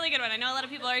one. It's a really good one. I know a lot of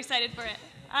people are excited for it.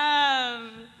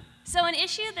 So an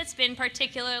issue that's been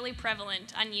particularly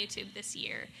prevalent on YouTube this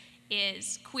year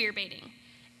is queer baiting.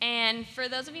 And for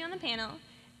those of you on the panel,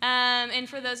 and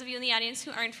for those of you in the audience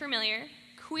who aren't familiar,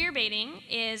 queer baiting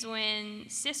is when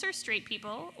cis or straight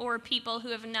people, or people who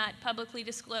have not publicly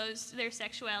disclosed their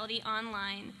sexuality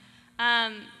online,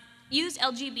 use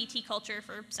LGBT culture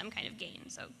for some kind of gain,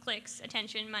 so clicks,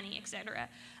 attention, money, etc.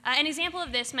 An example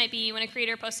of this might be when a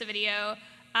creator posts a video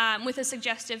with a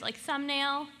suggestive like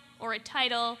thumbnail or a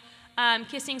title,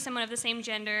 kissing someone of the same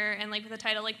gender, and like with a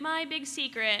title like My Big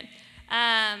Secret,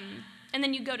 and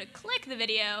then you go to click the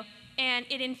video, and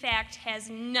it in fact has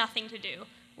nothing to do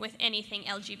with anything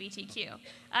LGBTQ.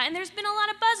 And there's been a lot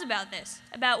of buzz about this,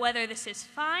 about whether this is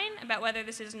fine, about whether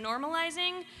this is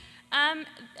normalizing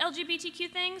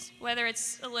LGBTQ things, whether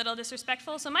it's a little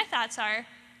disrespectful. So my thoughts are,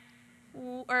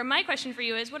 or my question for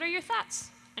you is, what are your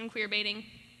thoughts on queer baiting?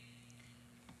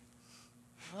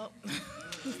 Well,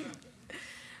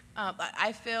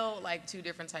 I feel like two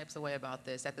different types of way about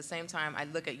this. At the same time, I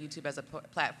look at YouTube as a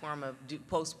platform of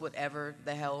post whatever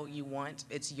the hell you want.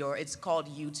 It's called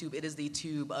YouTube. It is the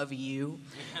tube of you,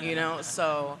 you know.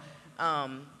 So,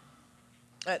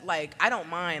 like, I don't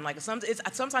mind. Like,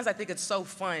 sometimes I think it's so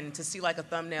fun to see like a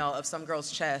thumbnail of some girl's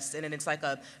chest, and then it's like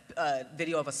a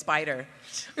video of a spider.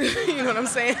 You know what I'm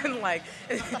saying? Like,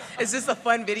 it's just a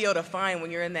fun video to find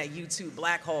when you're in that YouTube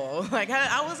black hole. Like,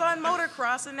 I was on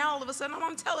motocross, and now all of a sudden I'm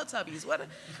on Teletubbies.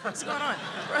 What's going on?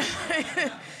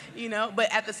 Right? You know.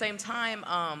 But at the same time,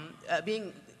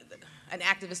 being an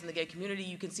activist in the gay community,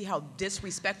 you can see how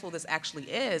disrespectful this actually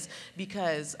is,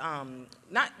 because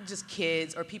not just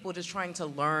kids or people just trying to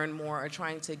learn more or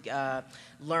trying to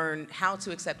learn how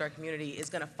to accept our community is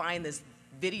gonna find this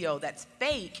video that's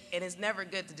fake, and it's never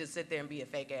good to just sit there and be a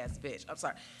fake ass bitch. I'm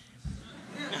sorry.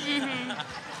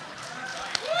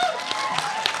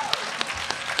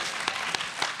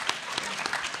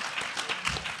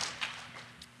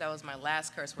 That was my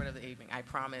last curse word of the evening, I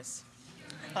promise.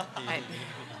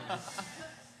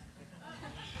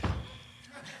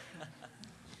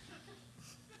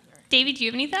 Davey, do you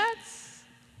have any thoughts?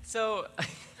 So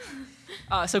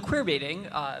queer baiting.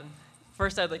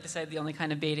 First, I'd like to say the only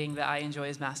kind of baiting that I enjoy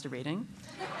is masturbating.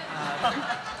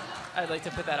 I'd like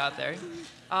to put that out there.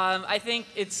 I think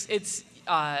it's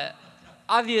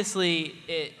obviously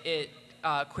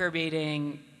queer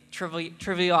baiting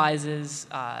trivializes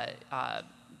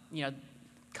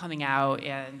coming out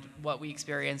and what we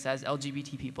experience as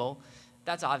LGBT people.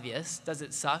 That's obvious. Does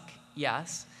it suck?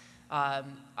 Yes.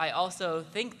 I also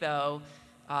think, though,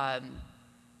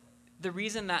 the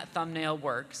reason that thumbnail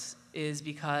works is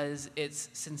because it's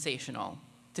sensational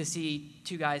to see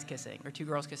two guys kissing or two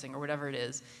girls kissing or whatever it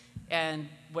is. And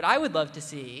what I would love to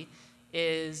see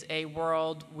is a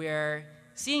world where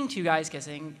seeing two guys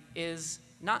kissing is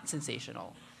not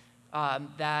sensational.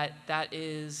 That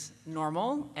is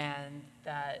normal, and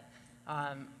that,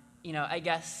 I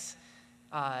guess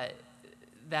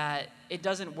that it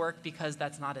doesn't work because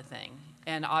that's not a thing.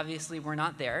 And obviously we're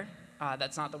not there.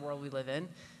 That's not the world we live in.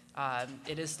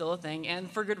 It is still a thing, and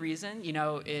for good reason.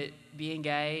 It being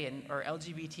gay or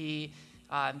LGBT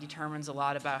determines a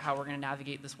lot about how we're going to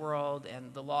navigate this world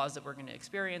and the laws that we're going to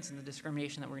experience and the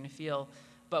discrimination that we're going to feel.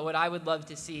 But what I would love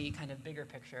to see, kind of bigger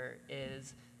picture,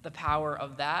 is the power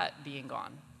of that being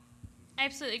gone. I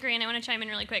absolutely agree, and I want to chime in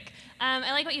really quick.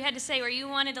 I like what you had to say, where you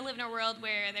wanted to live in a world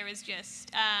where there was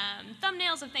just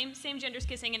thumbnails of same genders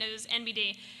kissing, and it was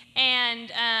NBD.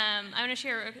 And I want to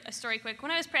share a story quick.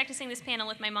 When I was practicing this panel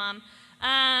with my mom,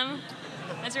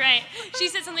 That's right. She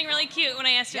said something really cute when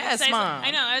I asked her. Yes, Mom.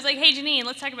 I know. I was like, hey, Janine,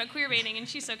 let's talk about queer baiting. And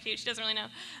she's so cute. She doesn't really know.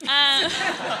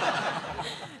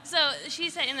 So she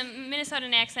said in the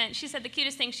Minnesotan accent, she said the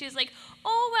cutest thing. She was like,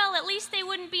 oh, well, at least they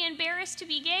wouldn't be embarrassed to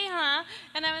be gay, huh?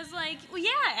 And I was like, well,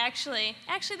 yeah, actually.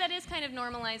 Actually, that is kind of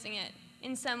normalizing it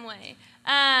in some way.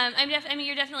 I mean,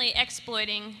 you're definitely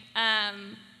exploiting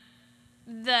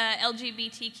the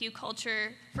LGBTQ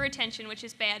culture for attention, which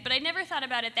is bad. But I never thought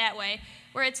about it that way,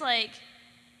 where it's like,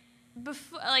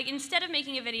 instead of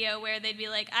making a video where they'd be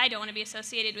like, I don't want to be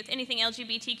associated with anything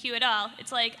LGBTQ at all,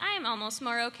 it's like, I'm almost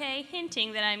more okay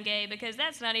hinting that I'm gay because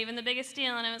that's not even the biggest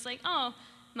deal. And I was like, oh,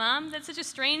 Mom, that's such a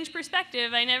strange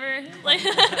perspective. I never,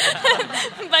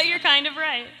 but you're kind of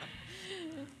right.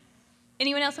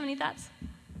 Anyone else have any thoughts?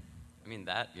 I mean,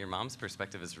 your mom's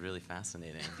perspective is really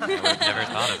fascinating. I would have never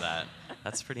thought of that.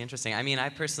 That's pretty interesting. I mean, I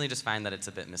personally just find that it's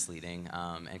a bit misleading,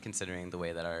 and considering the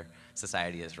way that our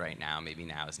society is right now, maybe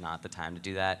now is not the time to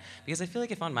do that. Because I feel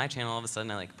like if on my channel all of a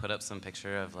sudden I put up some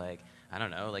picture of I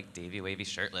don't know, Davey Wavey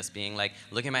shirtless, being like,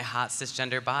 look at my hot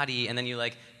cisgender body, and then you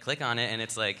click on it and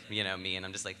it's me, and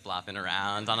I'm just flopping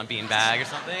around on a beanbag or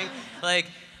something.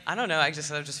 I don't know, I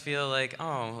just feel I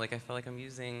feel like I'm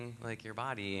using your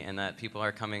body and that people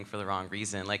are coming for the wrong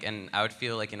reason. And I would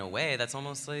feel in a way that's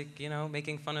almost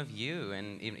making fun of you,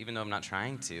 and even though I'm not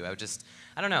trying to,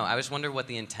 I don't know, I just wonder what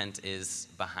the intent is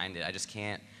behind it. I just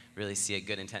can't really see a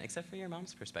good intent except for your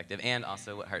mom's perspective, and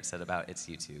also what Hart said about it's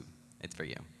YouTube. It's for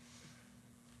you.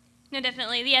 No,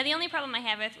 definitely. Yeah, the only problem I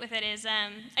have with it is I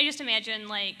just imagine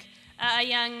a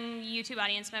young YouTube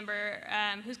audience member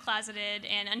who's closeted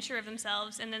and unsure of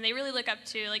themselves, and then they really look up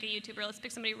to a YouTuber. Let's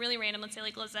pick somebody really random, let's say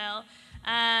Glozell,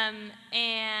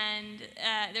 and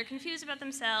they're confused about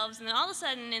themselves, and then all of a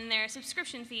sudden in their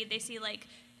subscription feed they see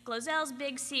Glozell's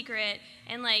big secret,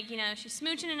 and she's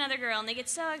smooching another girl, and they get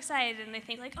so excited, and they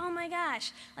think oh my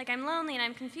gosh, I'm lonely and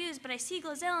I'm confused, but I see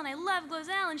Glozell and I love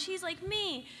Glozell, and she's like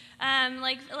me,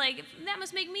 that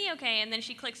must make me okay. And then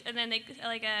she clicks, and then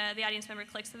the audience member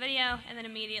clicks the video, and then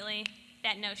immediately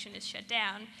that notion is shut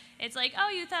down. It's oh,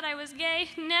 you thought I was gay?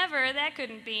 Never, that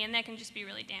couldn't be, and that can just be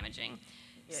really damaging.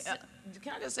 Yeah,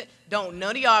 can I just say, don't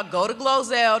none of y'all go to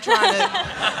Glozell trying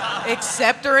to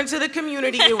accept her into the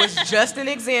community. It was just an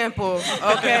example,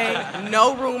 okay?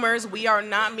 No rumors. We are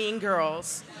not mean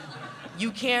girls.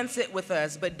 You can sit with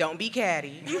us, but don't be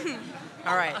catty.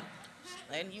 All right.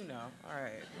 Letting you know. All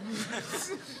right.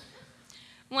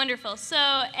 Wonderful. So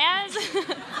as those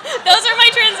are my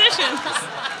transitions.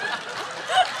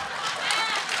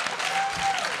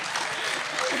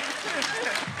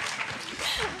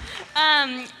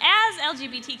 As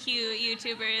LGBTQ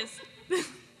YouTubers,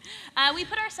 we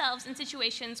put ourselves in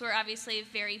situations where obviously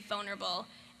very vulnerable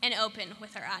and open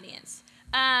with our audience.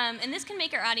 And this can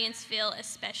make our audience feel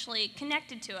especially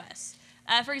connected to us.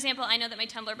 For example, I know that my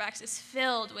Tumblr box is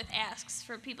filled with asks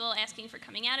for people asking for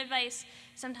coming out advice.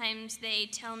 Sometimes they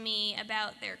tell me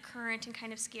about their current and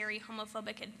kind of scary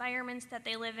homophobic environments that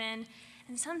they live in.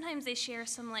 And sometimes they share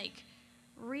some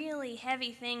really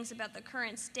heavy things about the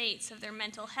current states of their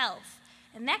mental health.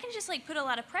 And that can just put a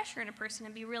lot of pressure on a person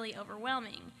and be really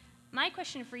overwhelming. My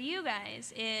question for you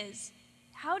guys is,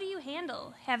 how do you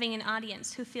handle having an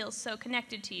audience who feels so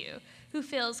connected to you, who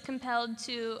feels compelled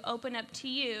to open up to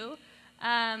you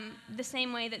the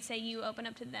same way that, say, you open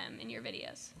up to them in your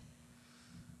videos?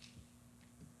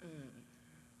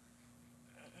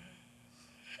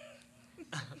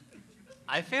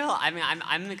 I feel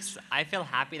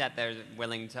happy that they're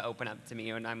willing to open up to me,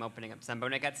 and I'm opening up to them. But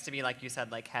when it gets to be, like you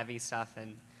said, heavy stuff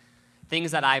and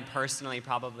things that I personally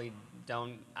probably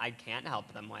I can't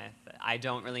help them with, I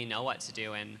don't really know what to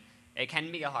do, and it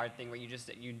can be a hard thing where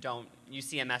you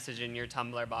see a message in your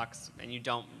Tumblr box and you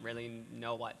don't really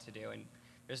know what to do, and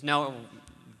there's no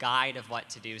guide of what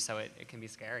to do, so it can be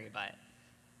scary. But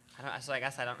I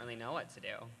guess I don't really know what to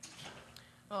do.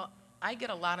 Well, I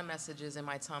get a lot of messages in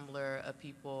my Tumblr of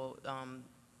people,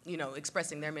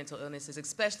 expressing their mental illnesses,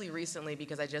 especially recently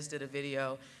because I just did a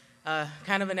video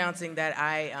kind of announcing that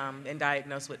I am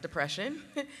diagnosed with depression.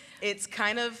 It's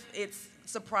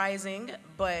surprising,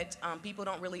 but people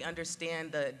don't really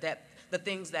understand the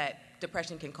things that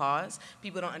depression can cause.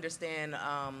 People don't understand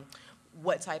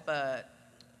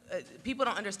people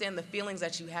don't understand the feelings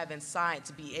that you have inside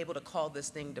to be able to call this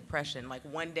thing depression.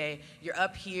 One day you're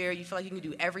up here, you feel like you can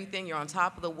do everything, you're on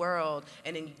top of the world,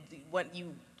 and then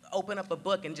you open up a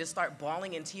book and just start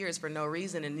bawling in tears for no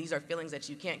reason, and these are feelings that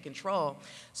you can't control.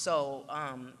 So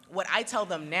what I tell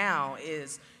them now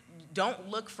is, don't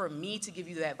look for me to give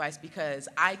you that advice, because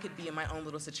I could be in my own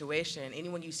little situation.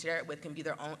 Anyone you share it with can be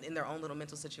in their own little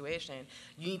mental situation.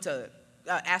 You need to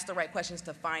ask the right questions,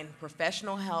 to find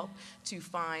professional help, to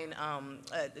find,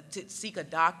 to seek a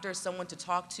doctor, someone to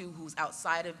talk to who's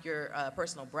outside of your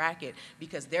personal bracket,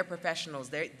 because they're professionals.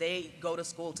 They go to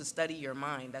school to study your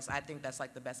mind. I think that's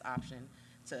like the best option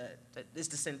is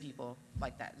to send people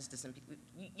like that. Just to send people.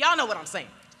 Y'all know what I'm saying.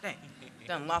 Dang,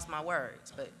 done lost my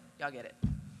words, but y'all get it.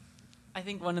 I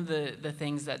think one of the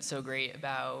things that's so great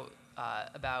about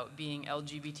being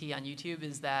LGBT on YouTube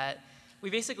is that we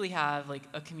basically have like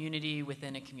a community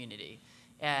within a community,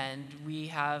 and we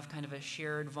have kind of a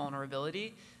shared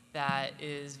vulnerability that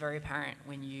is very apparent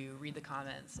when you read the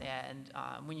comments and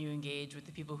when you engage with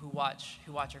the people who watch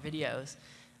our videos.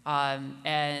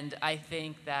 And I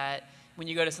think that when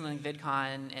you go to something like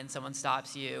VidCon and someone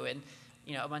stops you, and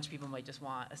a bunch of people might just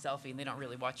want a selfie and they don't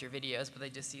really watch your videos, but they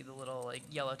just see the little like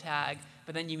yellow tag.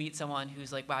 But then you meet someone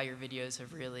who's like, wow, your videos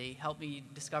have really helped me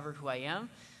discover who I am.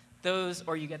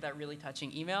 Or you get that really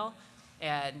touching email,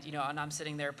 and and I'm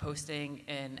sitting there posting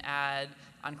an ad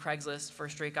on Craigslist for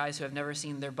straight guys who have never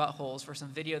seen their buttholes for some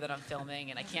video that I'm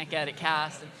filming, and I can't get it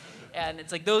cast. And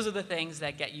it's like those are the things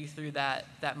that get you through that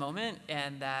moment,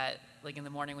 and that like in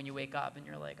the morning when you wake up and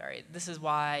you're like, all right, this is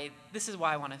why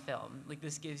I want to film. Like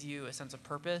this gives you a sense of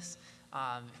purpose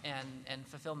and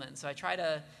fulfillment. So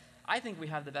I think we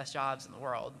have the best jobs in the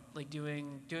world, like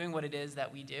doing what it is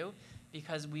that we do,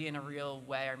 because we in a real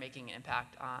way are making an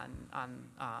impact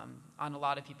on a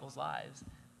lot of people's lives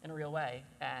in a real way,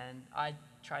 and I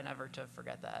try never to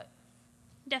forget that.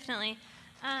 Definitely.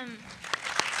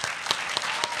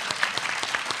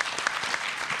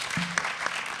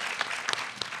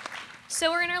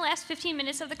 So we're in our last 15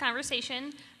 minutes of the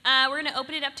conversation. We're going to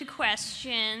open it up to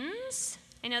questions.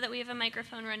 I know that we have a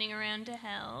microphone running around to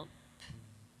help.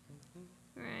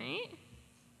 Right?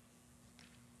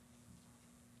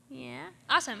 Yeah,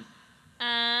 awesome.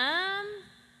 How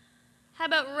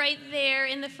about right there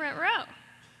in the front row?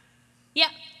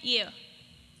 Yep, you.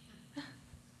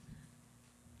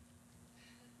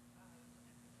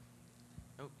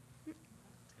 Oh,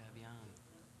 it's gotta be on.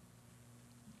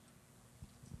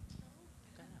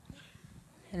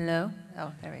 Hello?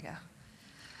 Oh, there we go.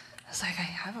 I was like, I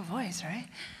have a voice, right?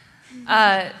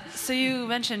 So you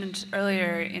mentioned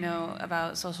earlier,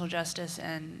 about social justice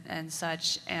and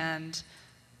such, and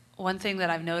one thing that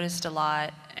I've noticed a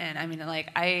lot, and I mean, like,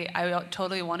 I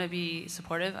totally want to be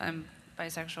supportive. I'm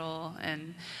bisexual,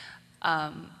 and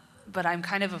but I'm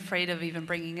kind of afraid of even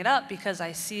bringing it up, because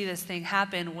I see this thing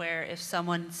happen where if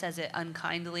someone says it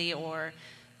unkindly or,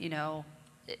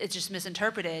 it's just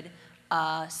misinterpreted,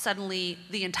 suddenly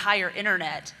the entire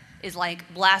internet is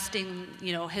like blasting,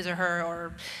 his or her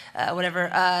or whatever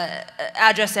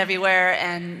address everywhere,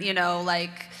 and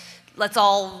like, let's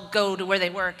all go to where they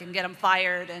work and get them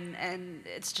fired, and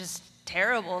it's just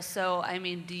terrible. So, I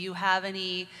mean, do you have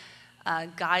any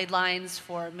guidelines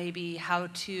for maybe how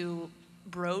to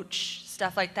broach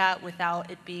stuff like that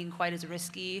without it being quite as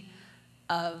risky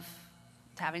of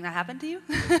having that happen to you?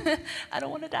 I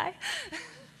don't want to die.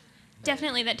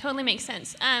 Definitely, that totally makes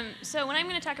sense. So when I'm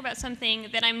going to talk about something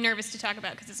that I'm nervous to talk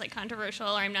about because it's like controversial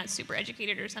or I'm not super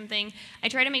educated or something, I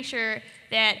try to make sure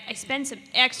that I spend some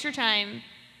extra time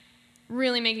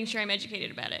really making sure I'm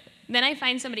educated about it. Then I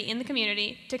find somebody in the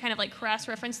community to kind of like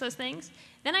cross-reference those things.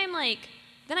 Then I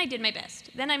did my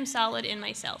best. Then I'm solid in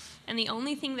myself. And the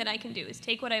only thing that I can do is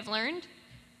take what I've learned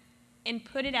and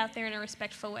put it out there in a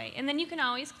respectful way. And then you can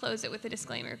always close it with a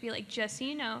disclaimer. Be like, just so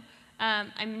you know,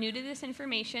 I'm new to this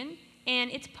information,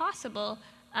 and it's possible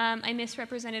I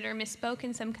misrepresented or misspoke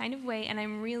in some kind of way, and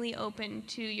I'm really open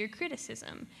to your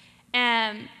criticism.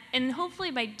 And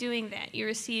hopefully by doing that, you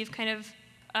receive kind of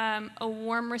a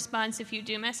warm response if you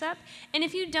do mess up. And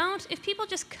if you don't, if people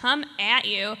just come at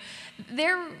you,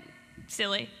 they're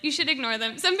silly. You should ignore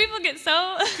them. Some people get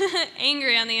so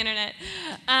angry on the internet.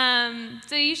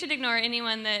 So you should ignore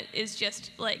anyone that is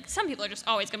just like, some people are just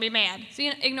always going to be mad. So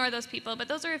ignore those people. But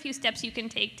those are a few steps you can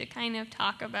take to kind of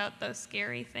talk about those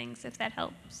scary things, if that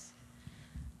helps.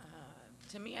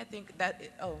 To me, I think that,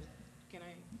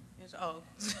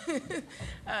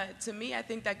 to me, I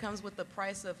think that comes with the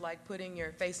price of like putting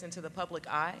your face into the public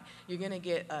eye. You're gonna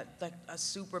get a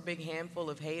super big handful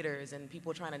of haters and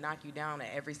people trying to knock you down at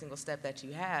every single step that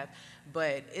you have.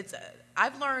 But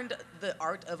I've learned the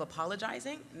art of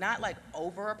apologizing, not like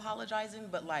over apologizing,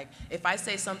 but like if I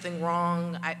say something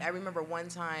wrong, I remember one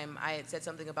time I had said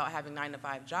something about having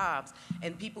 9-to-5 jobs,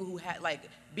 and people who had like,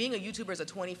 being a YouTuber is a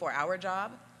 24-hour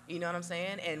job. You know what I'm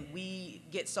saying? And we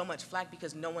get so much flack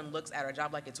because no one looks at our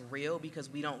job like it's real, because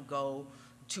we don't go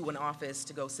to an office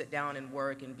to go sit down and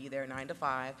work and be there 9 to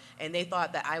 5. And they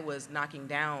thought that I was knocking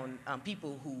down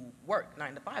people who work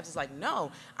 9 to 5. It's like,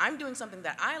 no, I'm doing something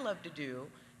that I love to do.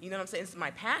 You know what I'm saying? It's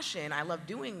my passion. I love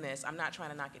doing this. I'm not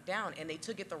trying to knock it down. And they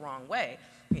took it the wrong way.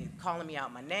 Calling me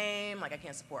out my name, like I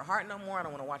can't support Hart no more. I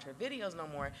don't want to watch her videos no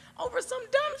more. Over some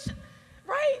dumb shit,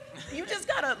 right? You just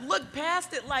got to look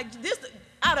past it like this.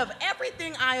 Out of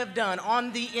everything I have done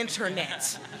on the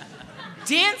internet,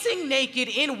 dancing naked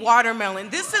in watermelon,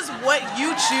 this is what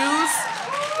you choose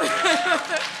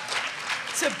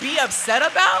to be upset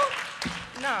about?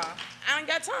 Nah. I ain't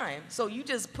got time. So you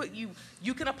just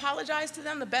you can apologize to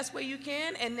them the best way you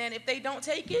can, and then if they don't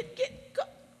take it, go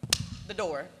the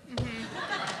door.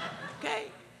 Mm-hmm.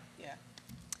 Okay? Yeah.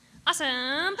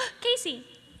 Awesome. Casey.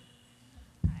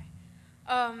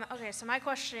 Okay, so my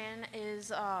question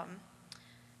is,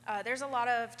 there's a lot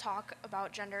of talk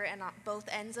about gender and both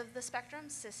ends of the spectrum,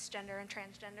 cisgender and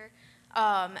transgender,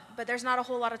 but there's not a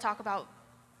whole lot of talk about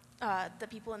the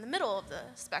people in the middle of the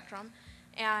spectrum.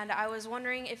 And I was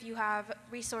wondering if you have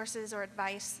resources or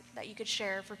advice that you could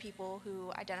share for people who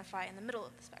identify in the middle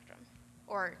of the spectrum,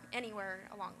 or anywhere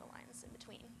along the lines in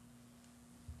between.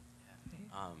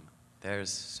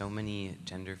 There's so many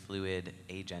gender fluid,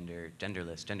 agender,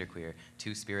 genderless, genderqueer,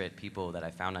 two-spirit people that I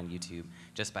found on YouTube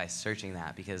just by searching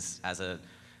that, because as a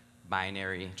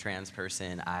binary trans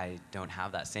person, I don't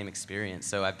have that same experience.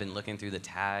 So I've been looking through the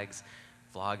tags,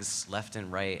 vlogs left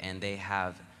and right, and they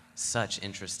have such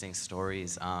interesting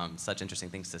stories, such interesting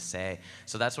things to say.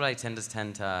 So that's what I tend to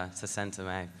send to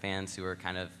my fans who are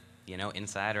kind of, you know,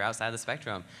 inside or outside the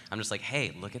spectrum. I'm just like,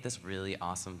 hey, look at this really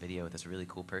awesome video with this really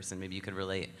cool person. Maybe you could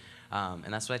relate.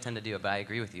 And that's what I tend to do. But I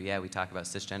agree with you. Yeah, we talk about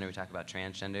cisgender, we talk about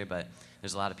transgender, but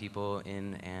there's a lot of people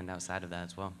in and outside of that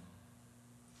as well.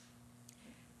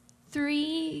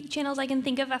 3 channels I can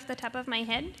think of off the top of my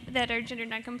head that are gender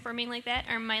nonconforming like that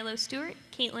are Milo Stewart,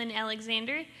 Caitlin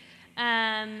Alexander,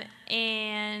 and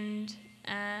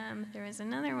there was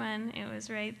another one. It was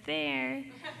right there.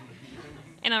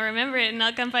 And I'll remember it, and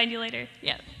I'll come find you later.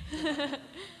 Yeah. You guys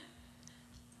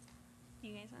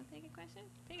want to take a question?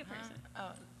 Take a person.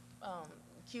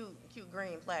 Cute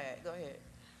green flag. Go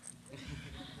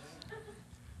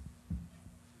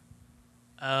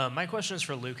ahead. My question is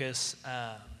for Lucas.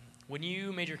 When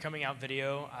you made your coming out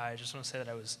video, I just want to say that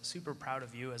I was super proud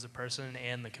of you as a person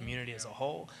and the community as a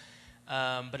whole.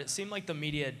 But it seemed like the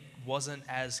media wasn't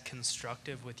as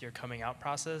constructive with your coming out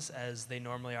process as they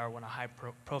normally are when a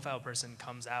high-profile person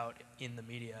comes out in the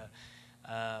media.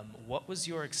 What was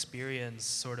your experience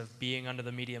sort of being under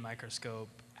the media microscope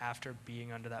after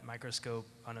being under that microscope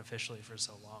unofficially for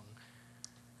so long?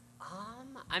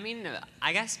 I mean,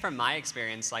 I guess from my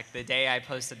experience, like the day I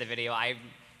posted the video, I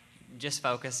just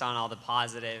focused on all the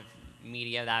positive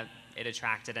media that it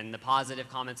attracted and the positive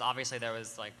comments. Obviously, there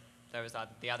was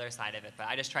the other side of it, but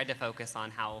I just tried to focus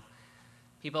on how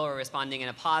people were responding in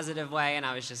a positive way, and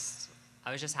I was just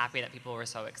happy that people were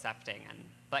so accepting.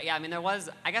 But yeah, I mean, there was,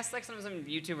 I guess, like sometimes when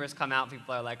YouTubers come out,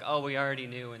 people are like, oh, we already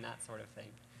knew, and that sort of thing.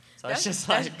 So it's just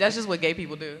like that's just what gay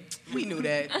people do. We knew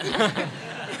that.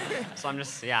 So I'm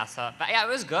just, yeah. So, but yeah, it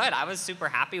was good. I was super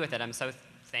happy with it. I'm so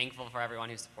thankful for everyone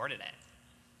who supported it.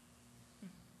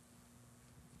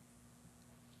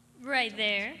 Right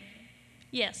there.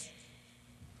 Yes.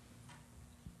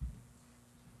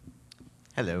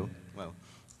 Hello. Well,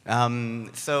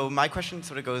 so my question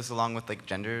sort of goes along with like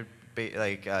queer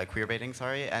baiting,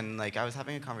 sorry. And like I was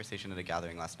having a conversation at a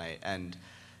gathering last night, and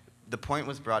the point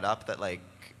was brought up that like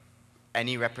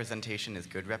any representation is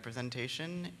good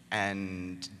representation.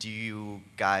 And do you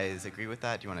guys agree with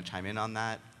that? Do you want to chime in on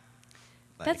that?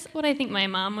 Like, that's what I think my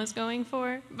mom was going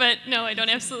for, but no, I don't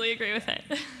absolutely agree with it.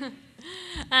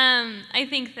 I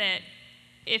think that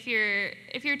if you're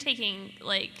taking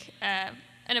like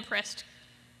an oppressed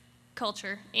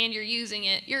culture and you're using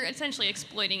it, you're essentially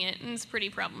exploiting it, and it's pretty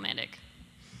problematic.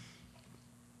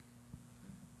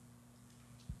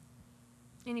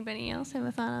 Anybody else have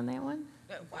a thought on that one?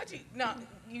 Why'd you? No,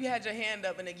 you had your hand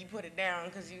up and then you put it down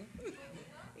because you.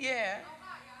 Yeah.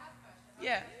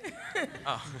 Yeah.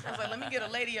 Oh. I was like, let me get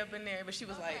a lady up in there, but she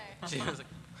was like. She was like,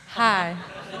 Hi.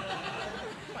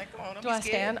 I'm like, come on, don't Do be I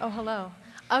scared. stand? Oh, hello.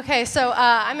 Okay, so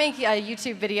I make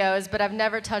YouTube videos, but I've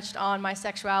never touched on my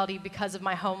sexuality because of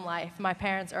my home life. My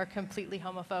parents are completely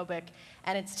homophobic,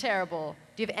 and it's terrible.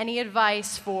 Do you have any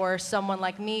advice for someone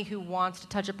like me who wants to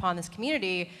touch upon this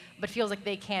community, but feels like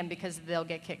they can because they'll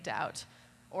get kicked out?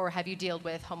 Or have you dealt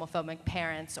with homophobic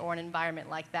parents or an environment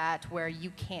like that where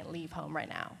you can't leave home right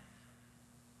now?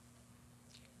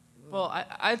 Well,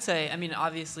 I'd say, I mean,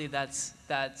 obviously that's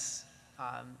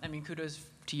I mean, kudos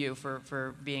to you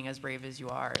for being as brave as you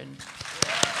are, and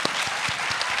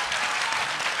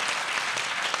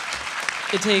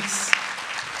it takes,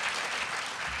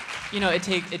 you know, it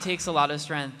takes a lot of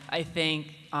strength. I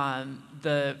think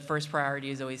the first priority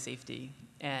is always safety,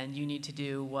 and you need to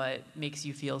do what makes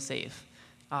you feel safe.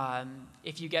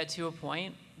 If you get to a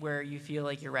point where you feel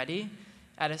like you're ready,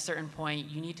 at a certain point,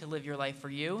 you need to live your life for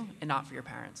you and not for your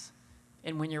parents.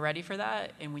 And when you're ready for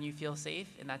that, and when you feel safe,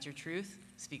 and that's your truth,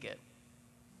 speak it.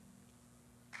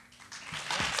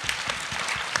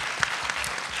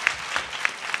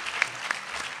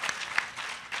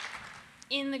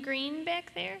 In the green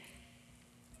back there?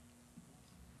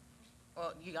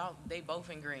 Well, they both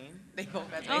in green. They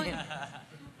both at Oh,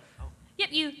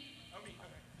 yep, you.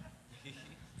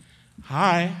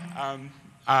 Hi.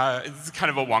 This is kind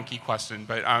of a wonky question,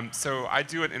 but so I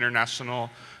do an international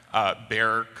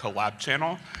bear collab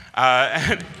channel.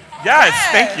 And yes,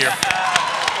 thank you.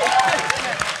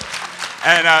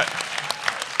 And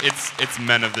it's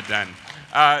Men of the Den.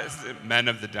 Men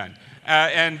of the Den.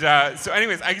 So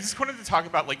anyways, I just wanted to talk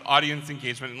about like audience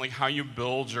engagement and like how you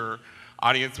build your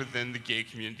audience within the gay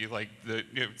community, like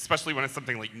especially when it's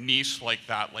something like niche like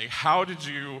that. Like how did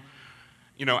you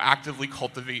actively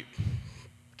cultivate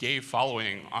gay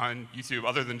following on YouTube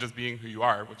other than just being who you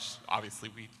are, which obviously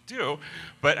we do.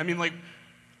 But I mean, like,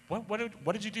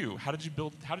 what did you do? How did you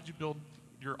build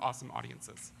your awesome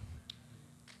audiences?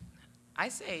 I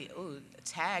say,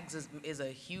 tags is a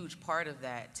huge part of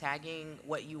that. Tagging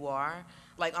what you are.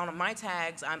 Like on my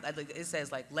tags, it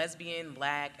says like lesbian,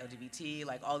 black, LGBT,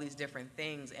 like all these different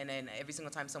things. And then every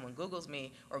single time someone Googles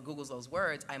me or Googles those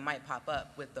words, I might pop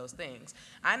up with those things.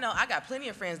 I know I got plenty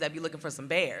of friends that be looking for some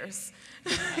bears.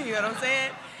 You know what I'm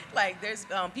saying? Like there's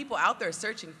people out there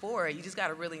searching for it. You just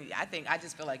gotta really, I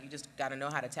just feel like you just gotta know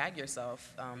how to tag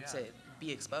yourself to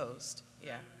be exposed.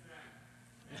 Yeah.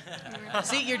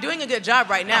 See, you're doing a good job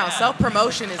right now.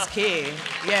 Self-promotion is key.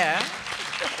 Yeah.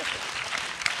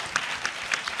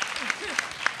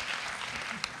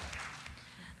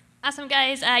 Awesome,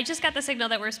 guys. I just got the signal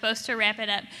that we're supposed to wrap it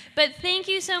up. But thank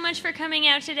you so much for coming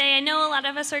out today. I know a lot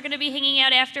of us are going to be hanging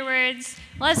out afterwards.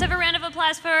 Let's have a round of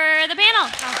applause for the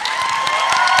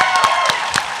panel.